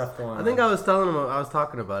lots of stuff going on. I think I was telling him. I was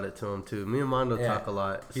talking about it to him too. Me and Mondo talk a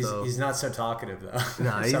lot. He's not so talkative though.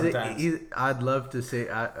 No, I'd love to say.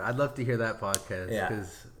 I'd love to hear that podcast. Yeah.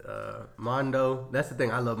 Because Mondo. That's the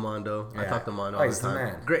thing. I love Mondo. I talk to Mondo all the time.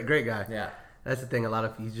 The man. Great guy. Yeah. That's the thing.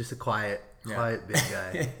 He's just a quiet big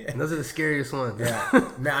guy. And those are the scariest ones.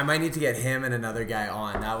 Yeah. Man, I might need to get him and another guy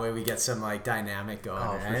on. That way we get some like dynamic going.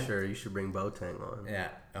 Oh, right? For sure. You should bring Boateng on. Yeah.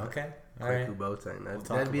 Okay. All right. Boateng.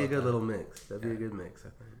 That'd be a good little mix. That'd be a good mix, I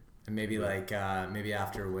think. And maybe maybe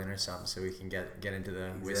after a win or something, so we can get into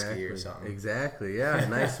the whiskey or something. Exactly. Yeah, a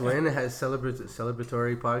nice win. It has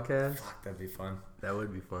celebratory podcast. Fuck, that'd be fun. That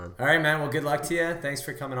would be fun. All right, man. Well, good luck to you. Thanks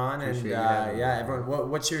for coming on. Appreciate and you everyone,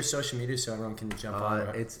 what's your social media so everyone can jump on?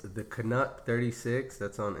 It's the Canuck 36.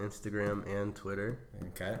 That's on Instagram and Twitter.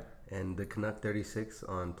 Okay. And the Canuck 36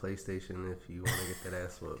 on PlayStation if you want to get that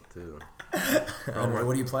ass whooped too. What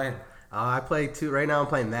are you playing? I play right now I'm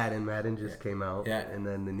playing Madden. Madden just came out. Yeah. And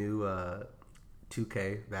then the new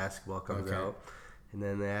 2K basketball comes out. And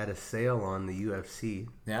then they had a sale on the UFC.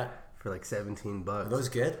 Yeah. For like $17. Are those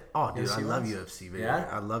good? Oh, dude, UFC I love ones? UFC video. Yeah?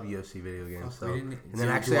 I love UFC video games. So, and then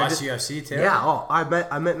actually, you watch UFC too? Yeah. Oh, I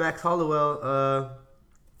met Max Hollowell.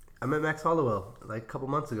 I met Max Hollowell like a couple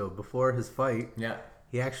months ago before his fight. Yeah.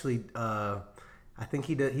 He actually, I think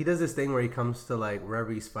he does this thing where he comes to like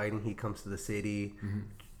wherever he's fighting, he comes to the city. Mm-hmm.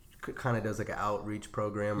 Kind of does like an outreach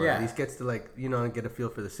program, or at least gets to like get a feel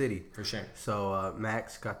for the city. For sure. So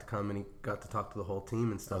Max got to come and he got to talk to the whole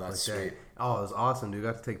team and stuff that's like sweet. that. Oh, it was awesome, dude.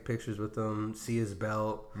 Got to take pictures with him, see his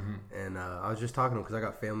belt, and I was just talking to him because I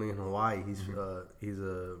got family in Hawaii. He's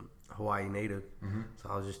a Hawaii native, so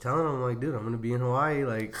I was just telling him like, dude, I'm gonna be in Hawaii.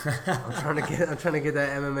 Like, I'm trying to get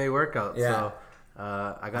that MMA workout. Yeah. So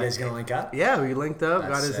I got. You guys gonna link up? Yeah, we linked up.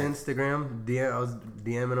 That's got his sick. Instagram. I was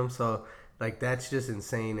DMing him. So. Like, that's just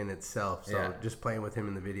insane in itself. So, just playing with him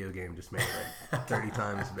in the video game just made it like 30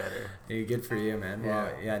 times better. Hey, good for you, man.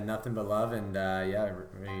 Well, nothing but love. And,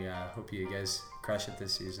 we hope you guys crush it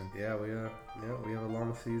this season. Yeah, we have a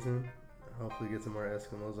long season. Hopefully get some more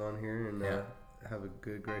Eskimos on here and have a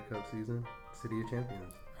good Grey Cup season. City of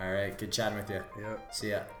Champions. All right. Good chatting with you. Yeah. See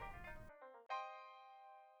ya.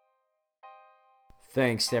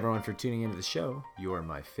 Thanks to everyone for tuning into the show. You're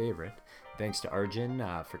my favorite. Thanks to Arjun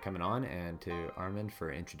for coming on and to Armin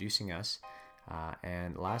for introducing us.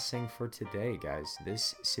 And last thing for today, guys,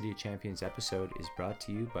 this City of Champions episode is brought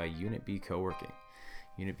to you by Unit B Co-working.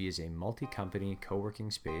 Unit B is a multi-company co-working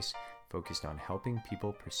space focused on helping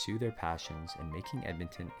people pursue their passions and making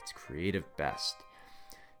Edmonton its creative best.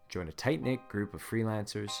 Join a tight-knit group of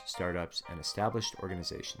freelancers, startups, and established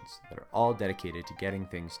organizations that are all dedicated to getting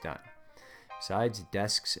things done. Besides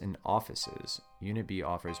desks and offices, Unit B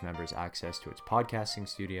offers members access to its podcasting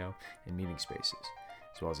studio and meeting spaces,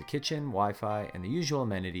 as well as a kitchen, Wi-Fi, and the usual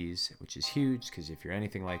amenities, which is huge because if you're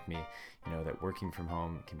anything like me, you know that working from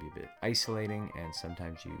home can be a bit isolating and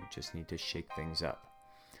sometimes you just need to shake things up.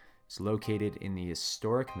 It's located in the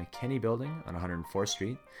historic McKinney Building on 104th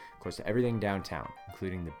Street, close to everything downtown,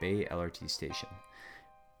 including the Bay LRT station.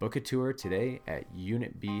 Book a tour today at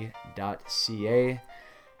unitb.ca.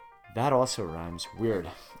 That also rhymes. Weird.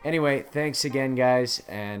 Anyway, thanks again, guys,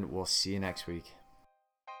 and we'll see you next week.